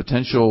stress the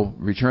potential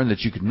return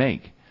that you could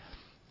make.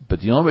 But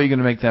the only way you're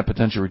going to make that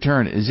potential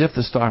return is if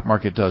the stock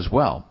market does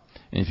well.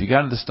 And if you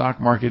got into the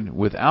stock market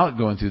without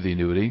going through the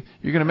annuity,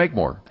 you're going to make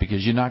more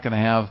because you're not going to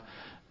have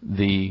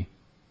the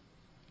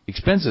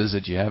expenses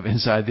that you have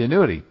inside the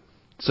annuity.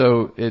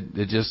 So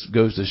it just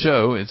goes to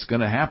show it's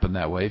going to happen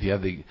that way. If you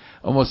have the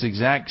almost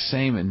exact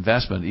same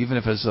investment, even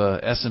if it's a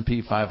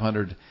S&P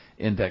 500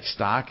 index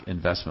stock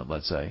investment,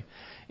 let's say,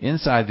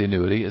 inside the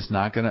annuity, it's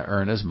not going to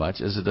earn as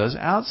much as it does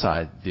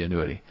outside the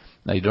annuity.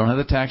 Now, you don't have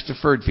the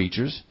tax-deferred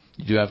features.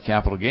 You do have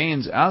capital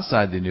gains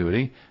outside the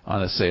annuity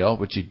on a sale,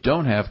 but you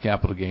don't have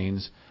capital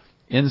gains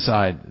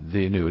inside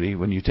the annuity.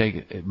 When you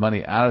take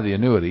money out of the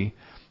annuity,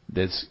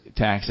 that's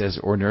taxed as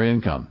ordinary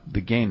income.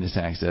 The gain is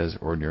taxed as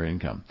ordinary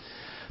income.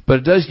 But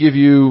it does give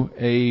you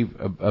a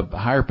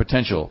higher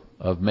potential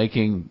of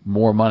making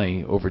more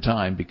money over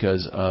time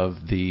because of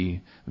the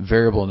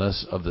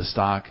variableness of the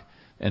stock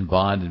and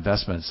bond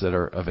investments that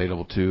are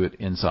available to it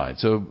inside.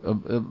 So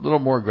a little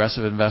more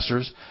aggressive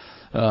investors.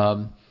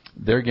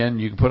 There again,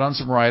 you can put on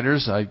some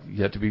riders.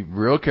 You have to be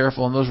real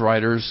careful on those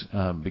riders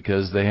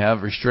because they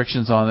have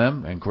restrictions on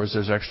them. And, of course,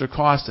 there's extra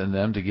cost in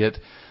them to get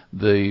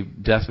the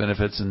death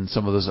benefits and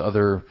some of those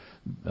other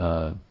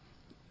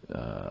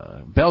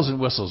bells and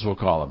whistles, we'll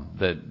call them,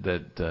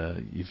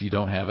 that if you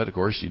don't have it, of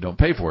course, you don't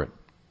pay for it.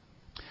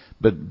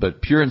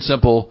 But pure and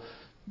simple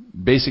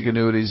basic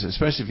annuities,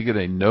 especially if you get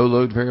a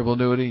no-load variable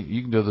annuity,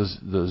 you can do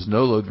those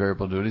no-load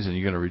variable annuities and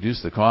you're going to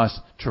reduce the cost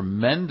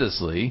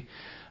tremendously.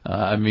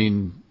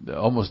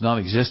 Almost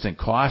non-existent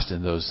cost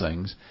in those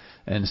things,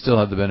 and still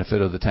have the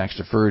benefit of the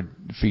tax-deferred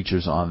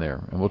features on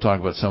there. And we'll talk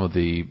about some of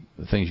the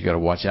things you got to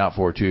watch out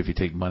for, too, if you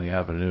take money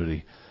out of an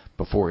annuity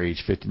before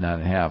age 59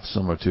 and a half,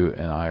 similar to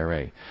an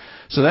IRA.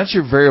 So that's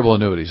your variable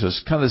annuity. So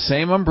it's kind of the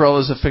same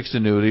umbrella as a fixed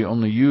annuity,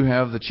 only you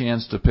have the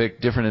chance to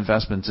pick different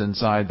investments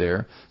inside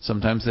there.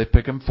 Sometimes they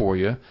pick them for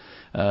you.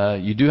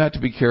 You do have to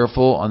be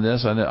careful on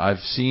this. I've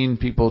seen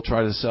people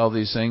try to sell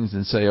these things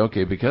and say,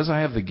 okay, because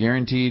I have the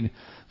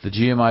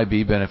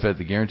GMIB benefit,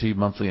 the guaranteed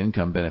monthly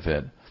income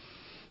benefit,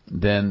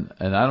 and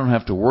I don't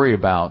have to worry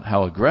about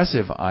how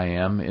aggressive I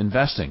am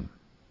investing.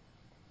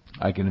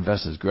 I can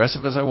invest as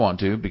aggressive as I want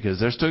to because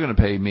they're still going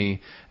to pay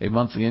me a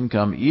monthly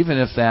income. Even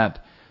if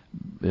that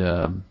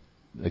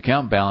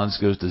account balance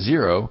goes to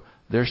zero,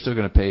 they're still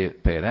going to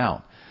pay it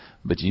out.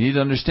 But you need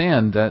to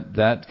understand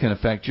that can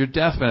affect your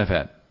death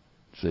benefit.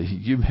 So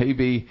you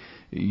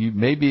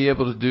may be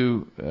able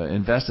to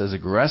invest as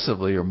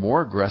aggressively or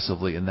more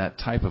aggressively in that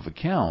type of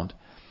account.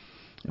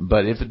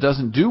 But if it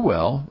doesn't do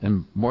well,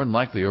 and more than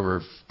likely over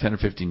a 10 or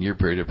 15 year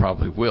period it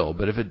probably will,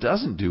 but if it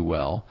doesn't do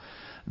well,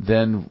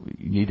 then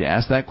you need to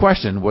ask that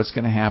question, what's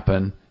going to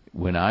happen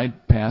when I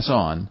pass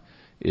on?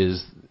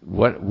 Is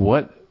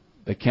what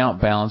account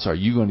balance are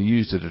you going to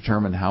use to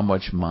determine how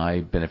much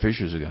my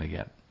beneficiaries are going to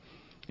get?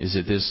 Is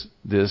it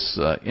this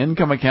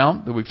income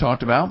account that we've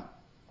talked about,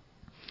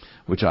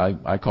 which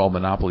I call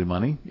monopoly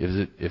money?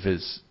 If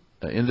it's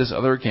in this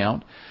other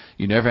account,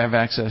 you never have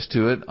access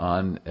to it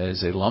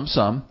as a lump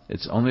sum.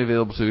 It's only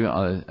available to you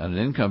on an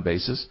income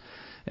basis.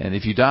 And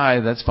if you die,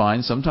 that's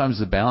fine. Sometimes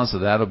the balance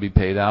of that will be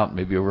paid out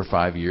maybe over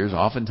 5 years.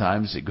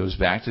 Oftentimes it goes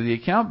back to the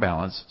account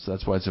balance. So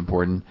that's why it's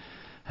important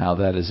how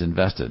that is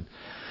invested.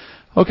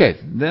 Okay,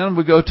 then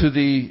we go to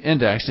the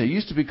index. It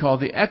used to be called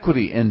the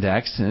equity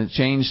index, and it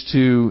changed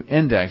to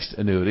indexed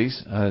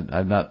annuities.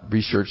 I've not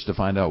researched to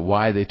find out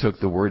why they took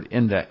the word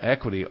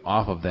equity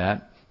off of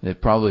that. It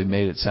probably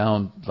made it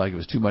sound like it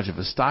was too much of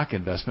a stock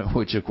investment,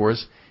 which, of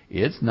course,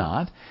 it's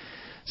not.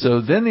 So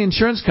then the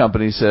insurance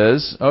company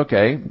says,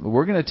 okay,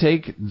 we're going to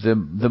take the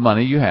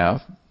money you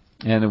have,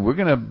 and we're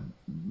going to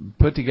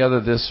put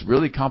together this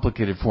really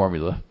complicated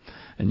formula.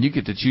 And you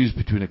get to choose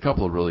between a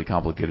couple of really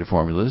complicated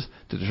formulas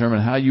to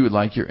determine how you would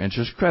like your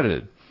interest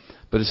credited.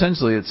 But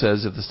essentially it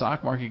says if the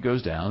stock market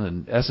goes down,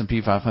 and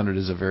S&P 500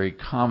 is a very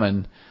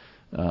common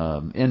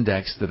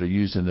index that are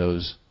used in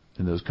those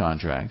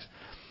contracts.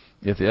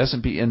 If the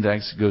S&P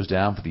index goes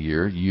down for the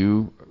year,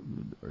 you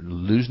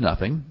lose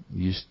nothing.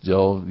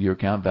 Your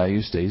account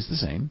value stays the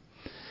same.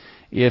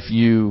 If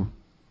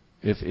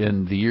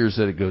in the years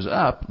that it goes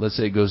up, let's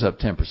say it goes up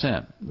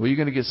 10%, well, you're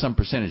going to get some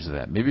percentage of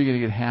that. Maybe you're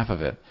going to get half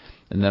of it.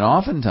 And then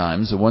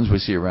oftentimes, the ones we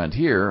see around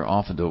here,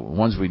 often the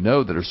ones we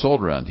know that are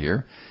sold around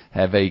here,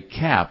 have a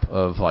cap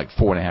of like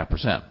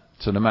 4.5%.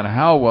 So no matter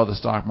how well the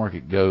stock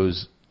market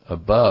goes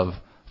above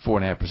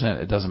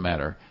 4.5%, it doesn't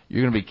matter.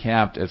 You're going to be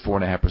capped at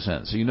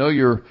 4.5%. So you know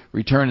your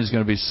return is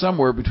going to be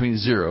somewhere between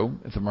 0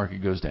 if the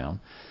market goes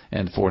down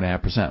and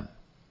 4.5%.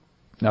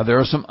 Now there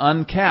are some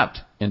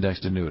uncapped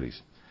indexed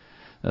annuities.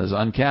 Now, those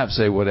uncapped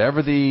say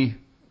whatever the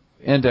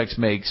index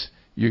makes,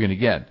 you're going to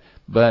get.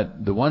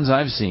 But the ones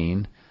I've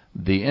seen,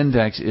 the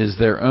index is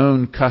their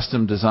own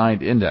custom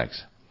designed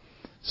index.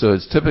 So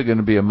it's typically going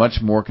to be a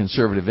much more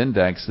conservative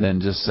index than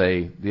just,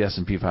 say, the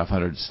S&P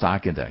 500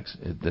 stock index.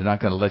 They're not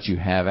going to let you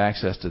have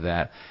access to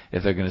that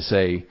if they're going to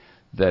say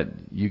that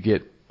you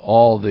get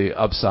all the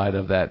upside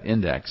of that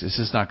index. It's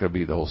just not going to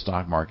be the whole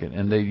stock market.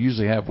 And they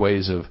usually have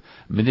ways of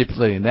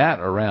manipulating that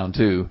around,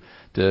 too,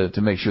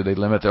 to make sure they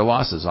limit their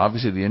losses.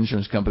 Obviously, the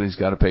insurance company's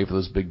got to pay for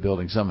those big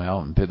buildings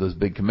somehow and pay those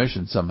big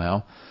commissions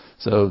somehow.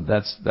 So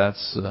that's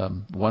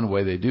one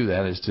way they do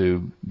that, is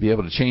to be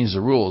able to change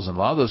the rules. And a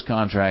lot of those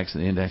contracts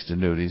in the indexed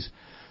annuities,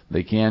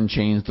 they can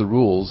change the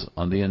rules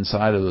on the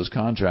inside of those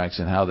contracts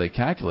and how they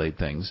calculate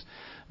things.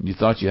 And you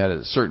thought you had it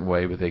a certain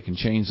way, but they can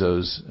change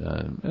those.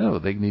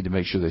 They need to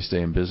make sure they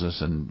stay in business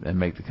and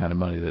make the kind of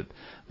money that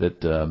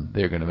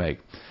they're going to make.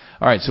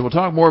 All right, so we'll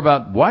talk more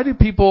about why do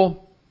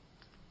people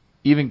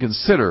even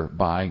consider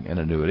buying an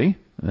annuity.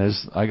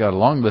 I got a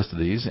long list of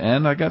these,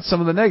 and I got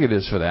some of the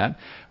negatives for that.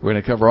 We're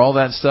going to cover all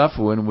that stuff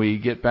when we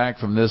get back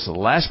from this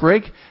last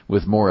break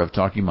with more of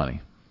Talking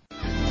Money.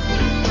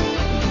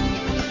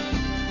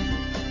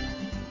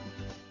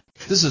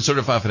 This is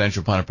Certified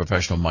Financial Planner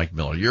Professional Mike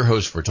Miller, your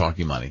host for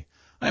Talking Money.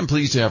 I'm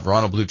pleased to have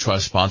Ronald Blue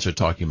Trust sponsor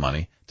Talking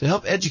Money to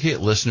help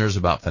educate listeners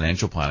about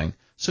financial planning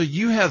so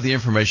you have the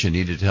information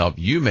needed to help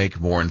you make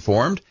more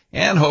informed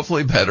and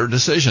hopefully better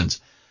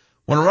decisions.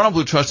 When a Ronald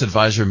Blue Trust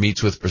advisor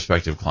meets with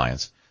prospective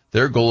clients,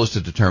 their goal is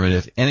to determine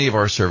if any of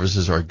our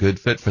services are a good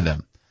fit for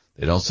them.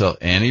 They don't sell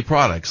any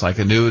products like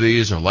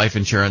annuities or life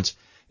insurance,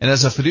 and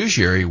as a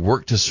fiduciary,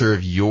 work to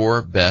serve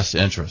your best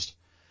interest.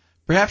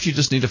 Perhaps you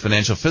just need a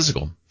financial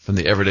physical from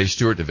the Everyday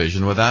Steward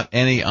Division without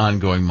any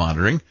ongoing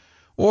monitoring,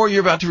 or you're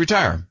about to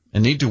retire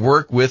and need to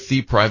work with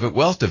the Private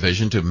Wealth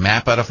Division to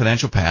map out a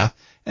financial path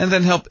and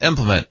then help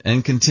implement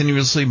and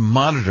continuously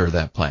monitor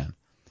that plan.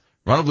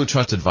 Ronald Blue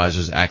Trust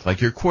advisors act like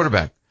your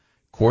quarterback,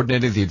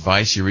 coordinating the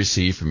advice you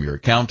receive from your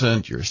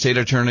accountant, your estate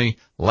attorney,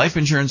 life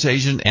insurance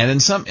agent, and in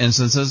some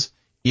instances,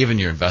 even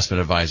your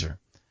investment advisor.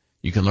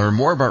 You can learn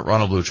more about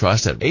Ronald Blue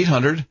Trust at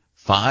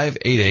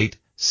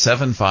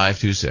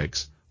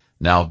 800-588-7526.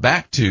 Now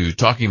back to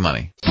Talking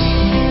Money.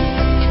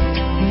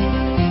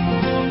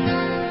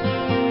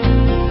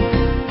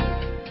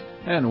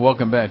 And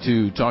welcome back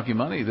to Talking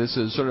Money. This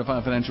is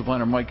Certified Financial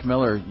Planner Mike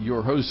Miller,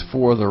 your host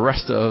for the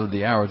rest of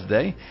the hour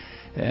today.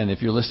 And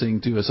if you're listening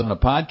to us on a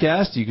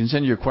podcast, you can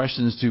send your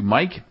questions to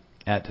Mike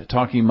at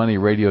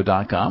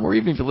TalkingMoneyRadio.com. Or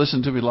even if you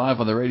listen to me live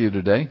on the radio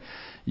today,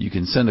 you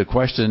can send a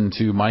question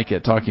to Mike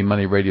at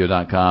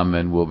TalkingMoneyRadio.com,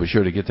 and we'll be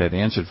sure to get that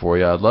answered for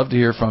you. I'd love to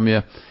hear from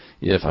you.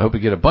 I hope we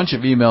get a bunch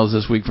of emails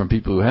this week from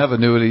people who have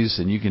annuities,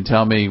 and you can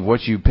tell me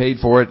what you paid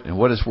for it and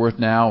what it's worth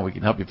now. We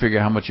can help you figure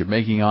out how much you're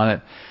making on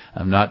it.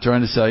 I'm not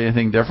trying to sell you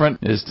anything different.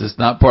 It's just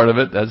not part of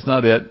it. That's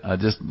not it. I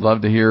just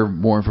love to hear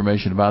more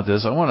information about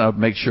this. I want to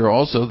make sure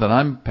also that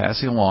I'm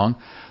passing along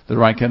the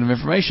right kind of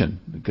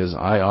information, because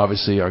I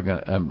obviously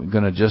I'm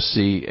going to just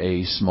see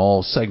a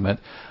small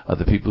segment of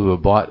the people who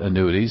have bought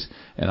annuities,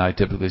 and I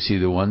typically see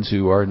the ones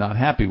who are not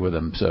happy with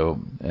them. So,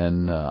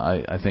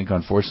 I think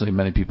unfortunately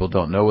many people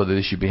don't know whether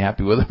they should be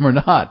happy with them or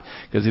not,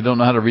 because they don't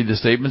know how to read the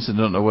statements and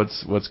don't know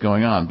what's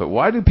going on. But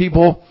why do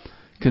people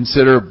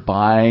consider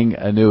buying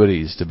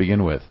annuities to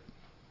begin with?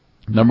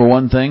 Number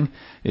one thing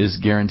is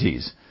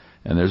guarantees,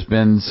 and there's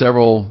been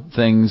several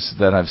things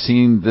that I've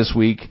seen this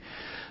week.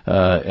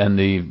 And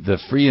the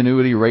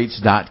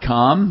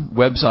freeannuityrates.com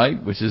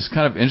website, which is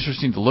kind of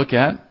interesting to look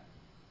at.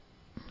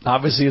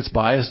 Obviously, it's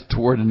biased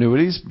toward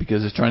annuities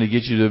because it's trying to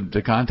get you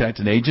to contact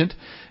an agent.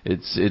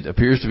 It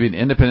appears to be an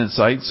independent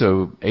site,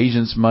 so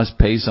agents must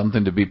pay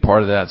something to be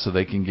part of that so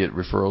they can get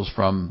referrals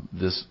from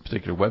this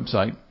particular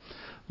website.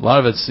 A lot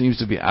of it seems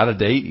to be out of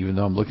date, even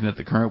though I'm looking at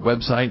the current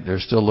website. They're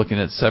still looking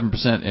at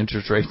 7%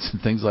 interest rates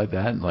and things like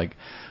that. And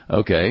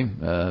okay,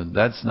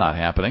 that's not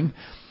happening.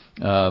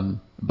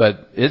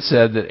 But it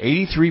said that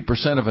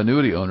 83% of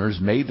annuity owners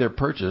made their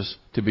purchase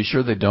to be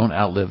sure they don't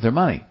outlive their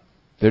money.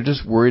 They're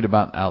just worried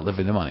about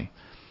outliving the money.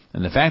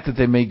 And the fact that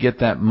they may get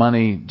that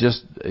money,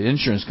 just an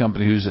insurance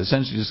company who's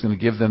essentially just going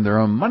to give them their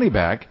own money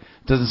back,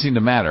 doesn't seem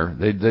to matter.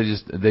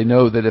 They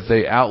know that if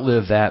they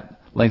outlive that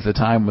length of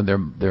time when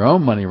their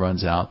own money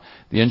runs out,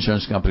 the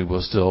insurance company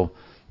will still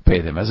pay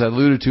them. As I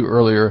alluded to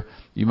earlier,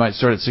 you might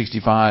start at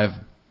 65.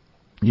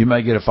 You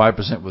might get a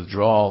 5%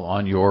 withdrawal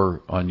on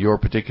your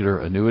particular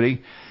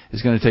annuity.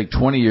 It's going to take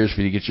 20 years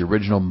for you to get your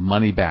original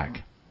money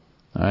back.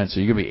 All right, so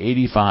you're going to be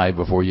 85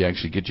 before you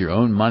actually get your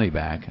own money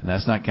back, and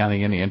that's not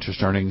counting any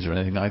interest earnings or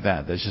anything like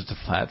that. That's just a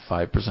flat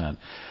 5%.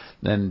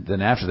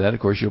 Then after that, of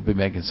course, you'll be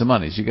making some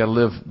money. So you got to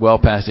live well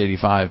past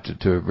 85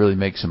 to really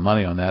make some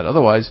money on that.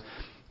 Otherwise,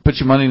 put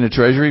your money in the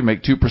treasury,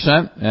 make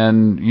 2%,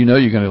 and you know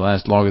you're going to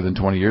last longer than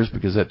 20 years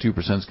because that 2%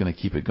 is going to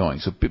keep it going.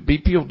 So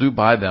people do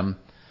buy them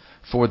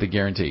for the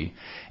guarantee,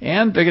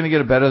 and they're going to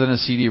get a better than a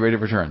CD rate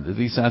of return. At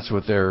least that's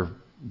what they're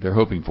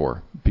hoping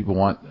for. People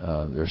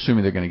they're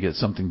assuming they're going to get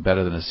something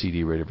better than a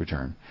CD rate of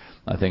return.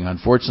 I think,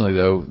 unfortunately,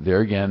 though,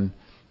 there again,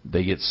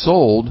 they get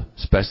sold,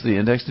 especially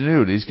indexed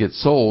annuities, get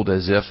sold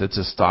as if it's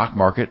a stock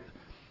market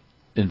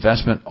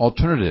investment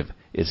alternative.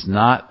 It's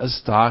not a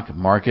stock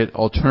market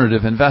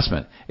alternative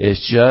investment.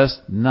 It's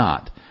just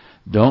not.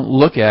 Don't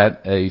look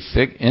at a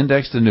fixed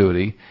indexed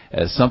annuity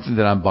as something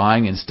that I'm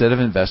buying instead of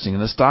investing in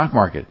the stock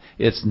market.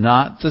 It's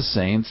not the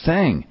same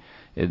thing.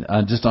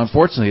 Just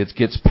unfortunately, it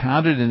gets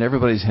pounded in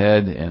everybody's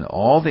head in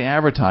all the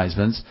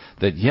advertisements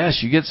that yes,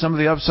 you get some of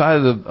the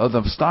upside of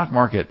the stock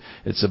market.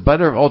 It's a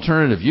better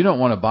alternative. You don't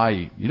want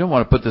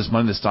to put this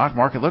money in the stock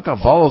market. Look how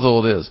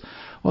volatile it is.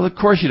 Well, of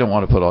course you don't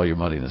want to put all your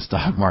money in the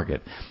stock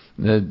market.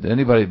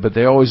 But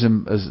they always,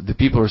 as the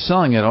people who are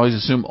selling it, always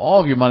assume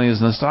all of your money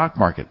is in the stock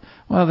market.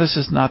 Well, this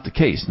is not the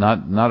case.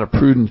 Not a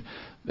prudent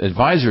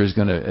advisor is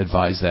going to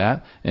advise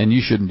that, and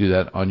you shouldn't do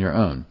that on your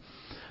own.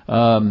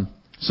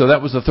 So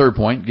that was the third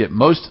point. Get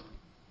most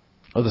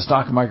of the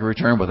stock market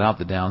return without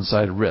the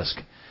downside risk.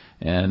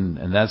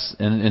 And that's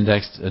an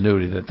indexed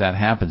annuity that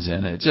happens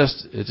in.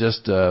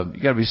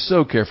 You got to be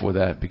so careful with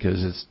that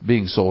because it's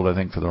being sold, I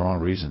think, for the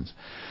wrong reasons.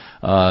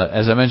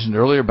 As I mentioned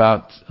earlier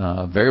about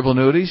variable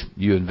annuities,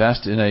 you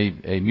invest in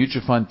a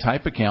mutual fund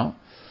type account,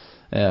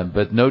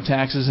 but no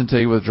taxes until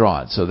you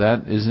withdraw it. So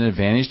that is an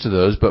advantage to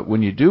those. But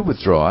when you do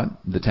withdraw it,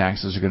 the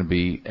taxes are going to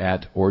be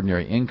at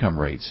ordinary income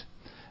rates.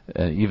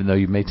 Even though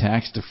you may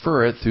tax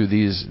defer it through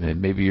these,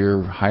 maybe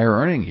your higher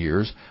earning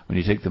years, when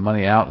you take the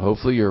money out,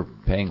 hopefully you're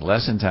paying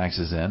less in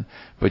taxes then,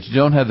 but you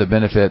don't have the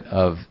benefit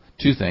of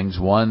two things.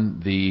 One,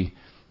 the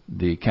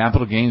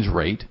capital gains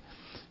rate.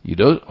 You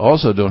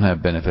also don't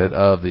have benefit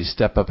of the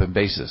step up in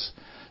basis.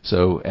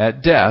 So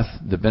at death,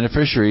 the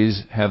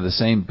beneficiaries have the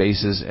same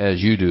basis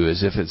as you do,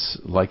 as if it's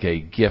like a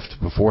gift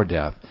before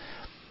death.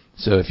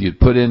 So if you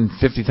put in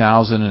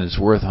 $50,000 and it's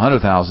worth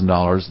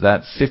 $100,000,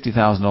 that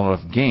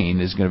 $50,000 gain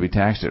is going to be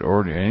taxed at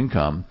ordinary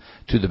income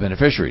to the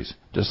beneficiaries,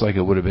 just like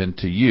it would have been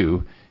to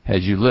you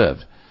had you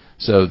lived.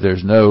 So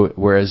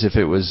whereas if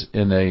it was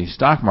in a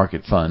stock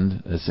market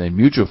fund, it's a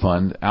mutual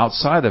fund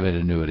outside of an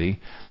annuity.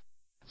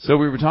 So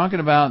we were talking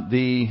about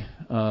the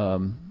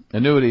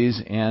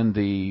annuities and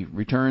the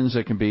returns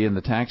that can be in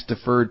the tax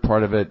deferred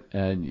part of it,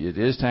 and it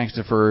is tax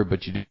deferred,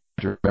 but you do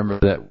to remember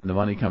that when the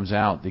money comes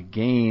out, the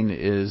gain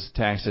is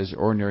taxed as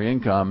ordinary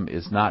income.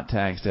 It's not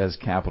taxed as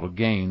capital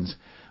gains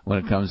when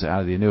it comes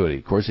out of the annuity.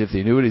 Of course, if the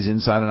annuity is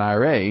inside an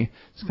IRA,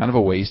 it's kind of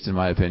a waste, in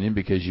my opinion,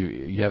 because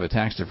you have a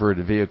tax-deferred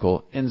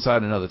vehicle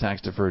inside another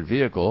tax-deferred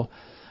vehicle,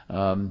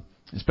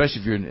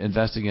 especially if you're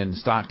investing in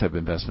stock-type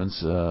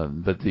investments.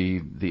 But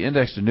the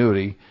indexed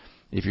annuity,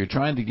 if you're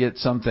trying to get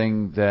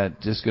something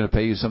that's just going to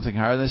pay you something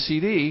higher than a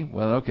CD,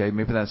 well, okay,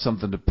 maybe that's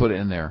something to put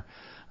in there.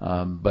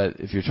 But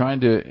if you're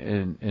trying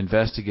to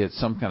invest to get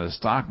some kind of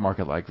stock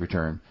market-like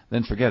return,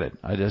 then forget it.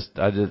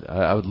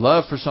 I would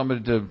love for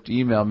somebody to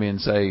email me and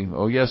say,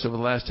 oh, yes, over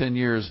the last 10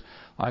 years,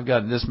 I've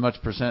got this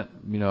much percent,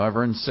 I've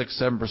earned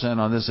 6-7%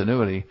 on this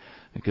annuity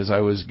because I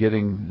was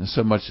getting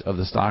so much of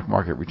the stock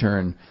market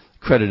return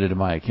credited to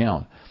my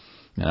account.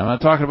 And I'm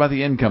not talking about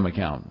the income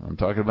account. I'm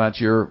talking about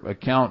your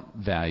account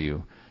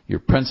value, your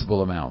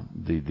principal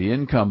amount. The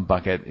income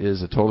bucket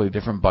is a totally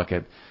different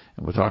bucket,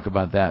 and we'll talk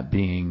about that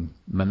being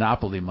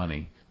monopoly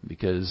money,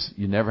 because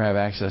you never have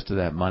access to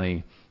that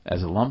money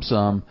as a lump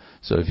sum.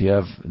 So if you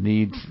have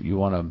need, you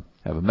want to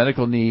have a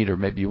medical need, or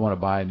maybe you want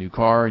to buy a new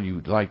car and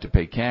you'd like to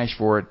pay cash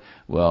for it,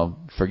 well,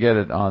 forget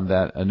it on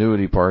that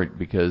annuity part,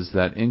 because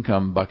that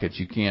income bucket,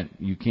 you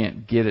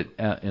can't get it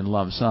in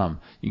lump sum.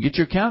 You get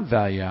your account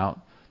value out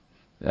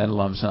at a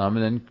lump sum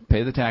and then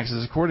pay the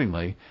taxes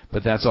accordingly,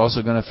 but that's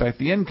also going to affect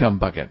the income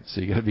bucket.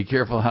 So you got to be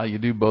careful how you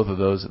do both of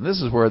those. And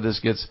this is where this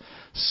gets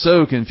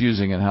so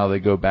confusing in how they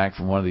go back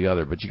from one to the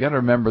other. But you got to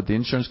remember, the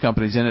insurance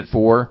company's in it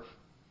for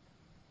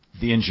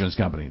the insurance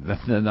company.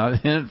 They're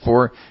not in it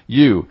for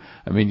you.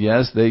 I mean,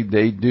 yes, they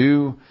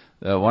do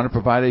want to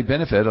provide a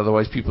benefit,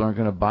 otherwise people aren't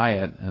going to buy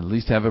it, at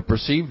least have a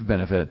perceived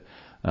benefit.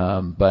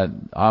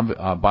 But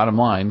bottom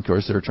line, of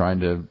course, they're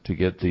trying to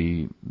get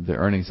the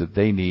earnings that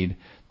they need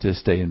to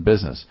stay in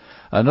business.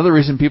 Another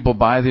reason people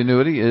buy the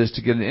annuity is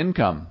to get an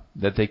income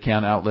that they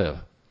can't outlive.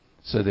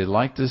 So they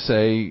like to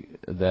say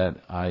that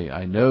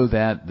I know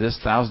that this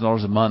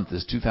 $1,000 a month,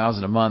 this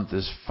 $2,000 a month,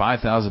 this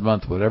 $5,000 a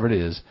month, whatever it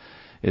is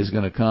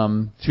going to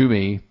come to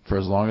me for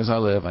as long as I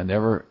live. I'm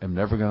never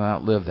going to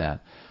outlive that.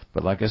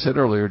 But like I said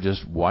earlier,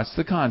 just watch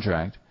the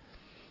contract,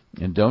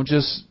 and don't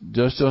just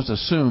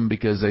assume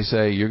because they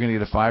say you're going to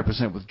get a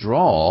 5%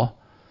 withdrawal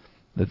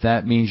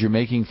that means you're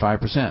making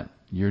 5%.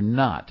 You're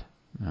not.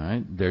 All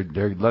right,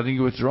 they're letting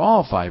you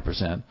withdraw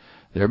 5%.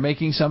 They're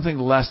making something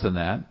less than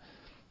that.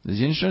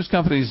 The insurance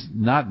company's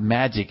not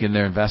magic in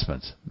their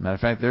investments. Matter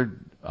of fact, they're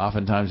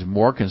oftentimes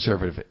more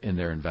conservative in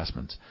their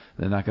investments.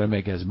 They're not going to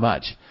make as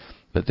much.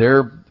 But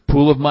their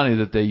pool of money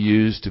that they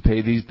use to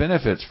pay these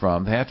benefits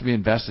from, they have to be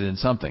invested in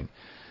something.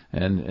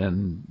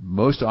 And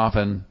most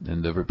often,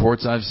 in the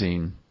reports I've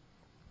seen,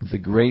 the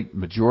great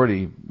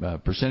majority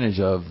percentage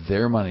of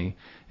their money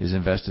is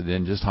invested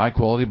in just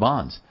high-quality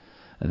bonds.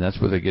 And that's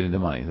where they're getting the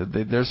money.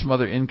 There's some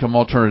other income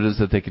alternatives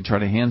that they can try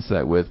to enhance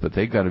that with, but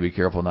they've got to be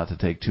careful not to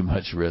take too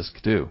much risk,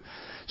 too.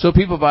 So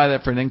people buy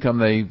that for an income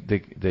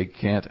they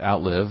can't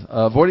outlive.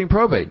 Avoiding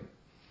probate.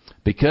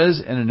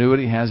 Because an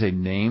annuity has a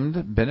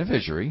named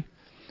beneficiary,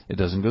 it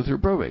doesn't go through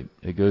probate.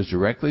 It goes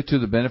directly to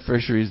the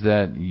beneficiaries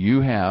that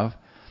you have,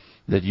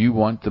 that you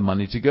want the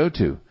money to go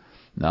to.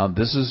 Now,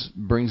 this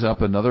brings up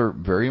another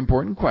very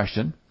important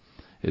question.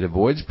 It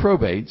avoids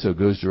probate, so it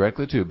goes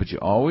directly to it, but you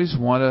always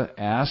want to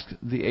ask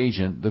the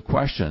agent the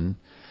question.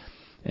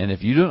 And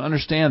if you don't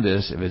understand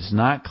this, if it's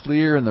not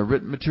clear in the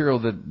written material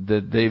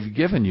that they've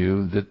given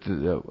you,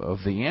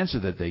 of the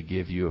answer that they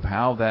give you of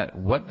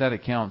what that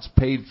account's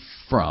paid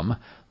from,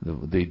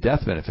 the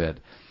death benefit,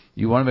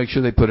 you want to make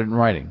sure they put it in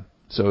writing.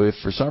 So if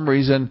for some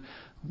reason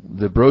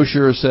the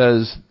brochure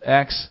says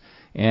X,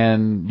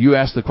 and you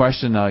ask the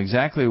question, now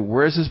exactly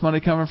where is this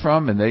money coming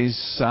from, and they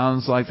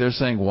sounds like they're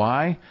saying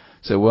Y,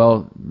 say,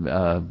 well,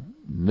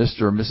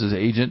 Mr. or Mrs.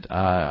 Agent,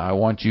 I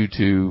want you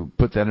to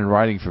put that in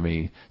writing for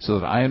me so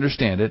that I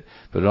understand it,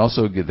 but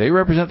also they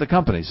represent the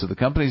company, so the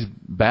company's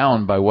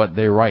bound by what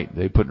they write,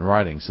 they put in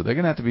writing. So they're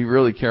going to have to be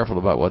really careful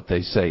about what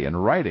they say in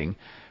writing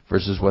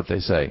versus what they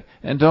say.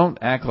 And don't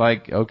act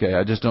like, okay,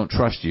 I just don't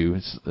trust you,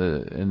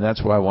 and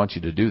that's why I want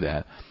you to do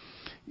that.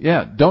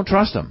 Yeah, don't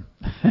trust them.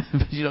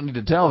 But you don't need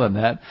to tell them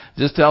that.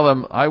 Just tell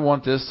them, I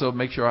want this, so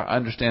make sure I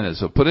understand it.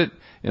 So put it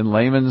in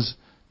layman's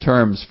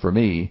terms for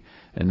me,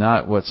 and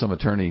not what some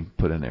attorney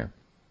put in there.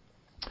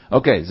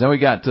 Okay, so then we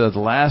got the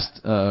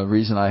last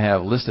reason I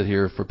have listed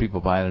here for people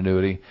buying an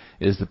annuity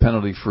is the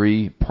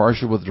penalty-free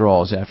partial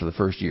withdrawals after the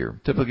first year.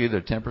 Typically, they're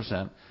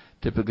 10%.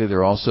 Typically,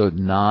 they're also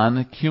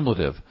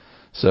non-cumulative.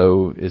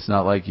 So it's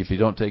not like if you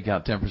don't take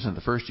out 10%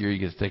 the first year, you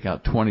get to take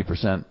out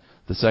 20%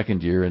 the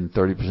second year and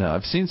 30%.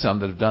 I've seen some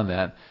that have done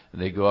that,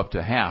 and they go up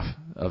to half,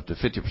 up to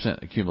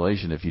 50%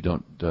 accumulation if you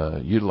don't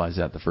utilize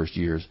that the first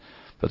years.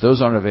 But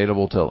those aren't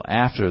available till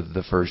after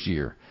the first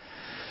year.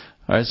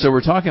 All right, so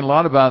we're talking a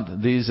lot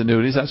about these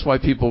annuities. That's why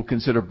people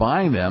consider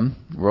buying them.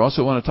 We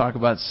also want to talk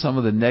about some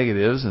of the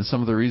negatives and some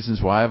of the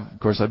reasons why. Of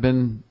course, I've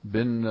been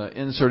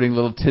inserting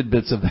little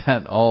tidbits of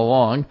that all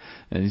along,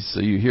 and so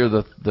you hear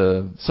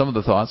some of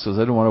the thoughts, because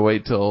I don't want to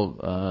wait till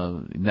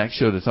next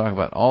show to talk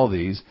about all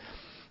these.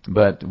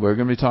 But we're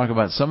going to be talking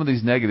about some of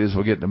these negatives.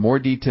 We'll get into more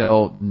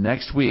detail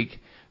next week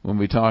when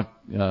we talk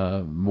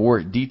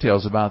more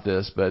details about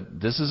this. But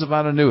this is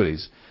about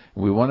annuities.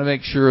 We want to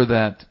make sure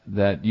that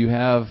you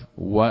have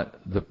what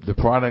the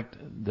product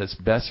that's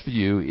best for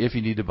you if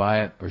you need to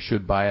buy it or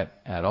should buy it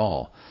at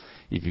all.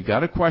 If you've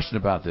got a question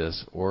about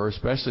this, or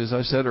especially as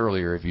I said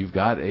earlier, if you've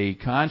got a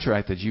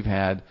contract that you've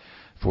had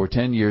for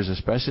 10 years,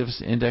 especially if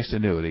it's an indexed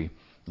annuity,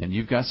 and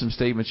you've got some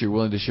statements you're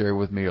willing to share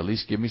with me, or at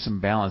least give me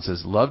some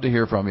balances, love to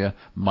hear from you.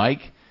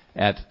 Mike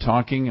at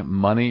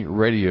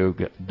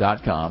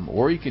TalkingMoneyRadio.com,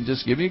 or you can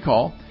just give me a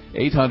call,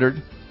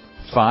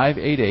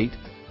 800-588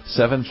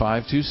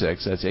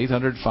 800-588-7526. That's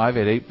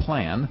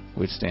 800-588-PLAN,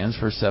 which stands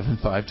for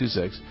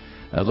 7526.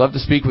 I'd love to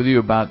speak with you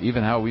about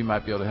even how we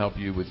might be able to help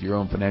you with your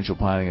own financial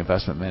planning,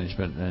 investment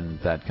management, and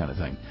that kind of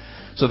thing.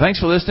 So thanks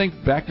for listening.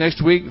 Back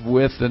next week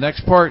with the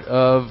next part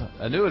of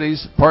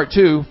Annuities, Part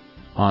 2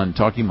 on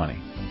Talking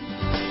Money.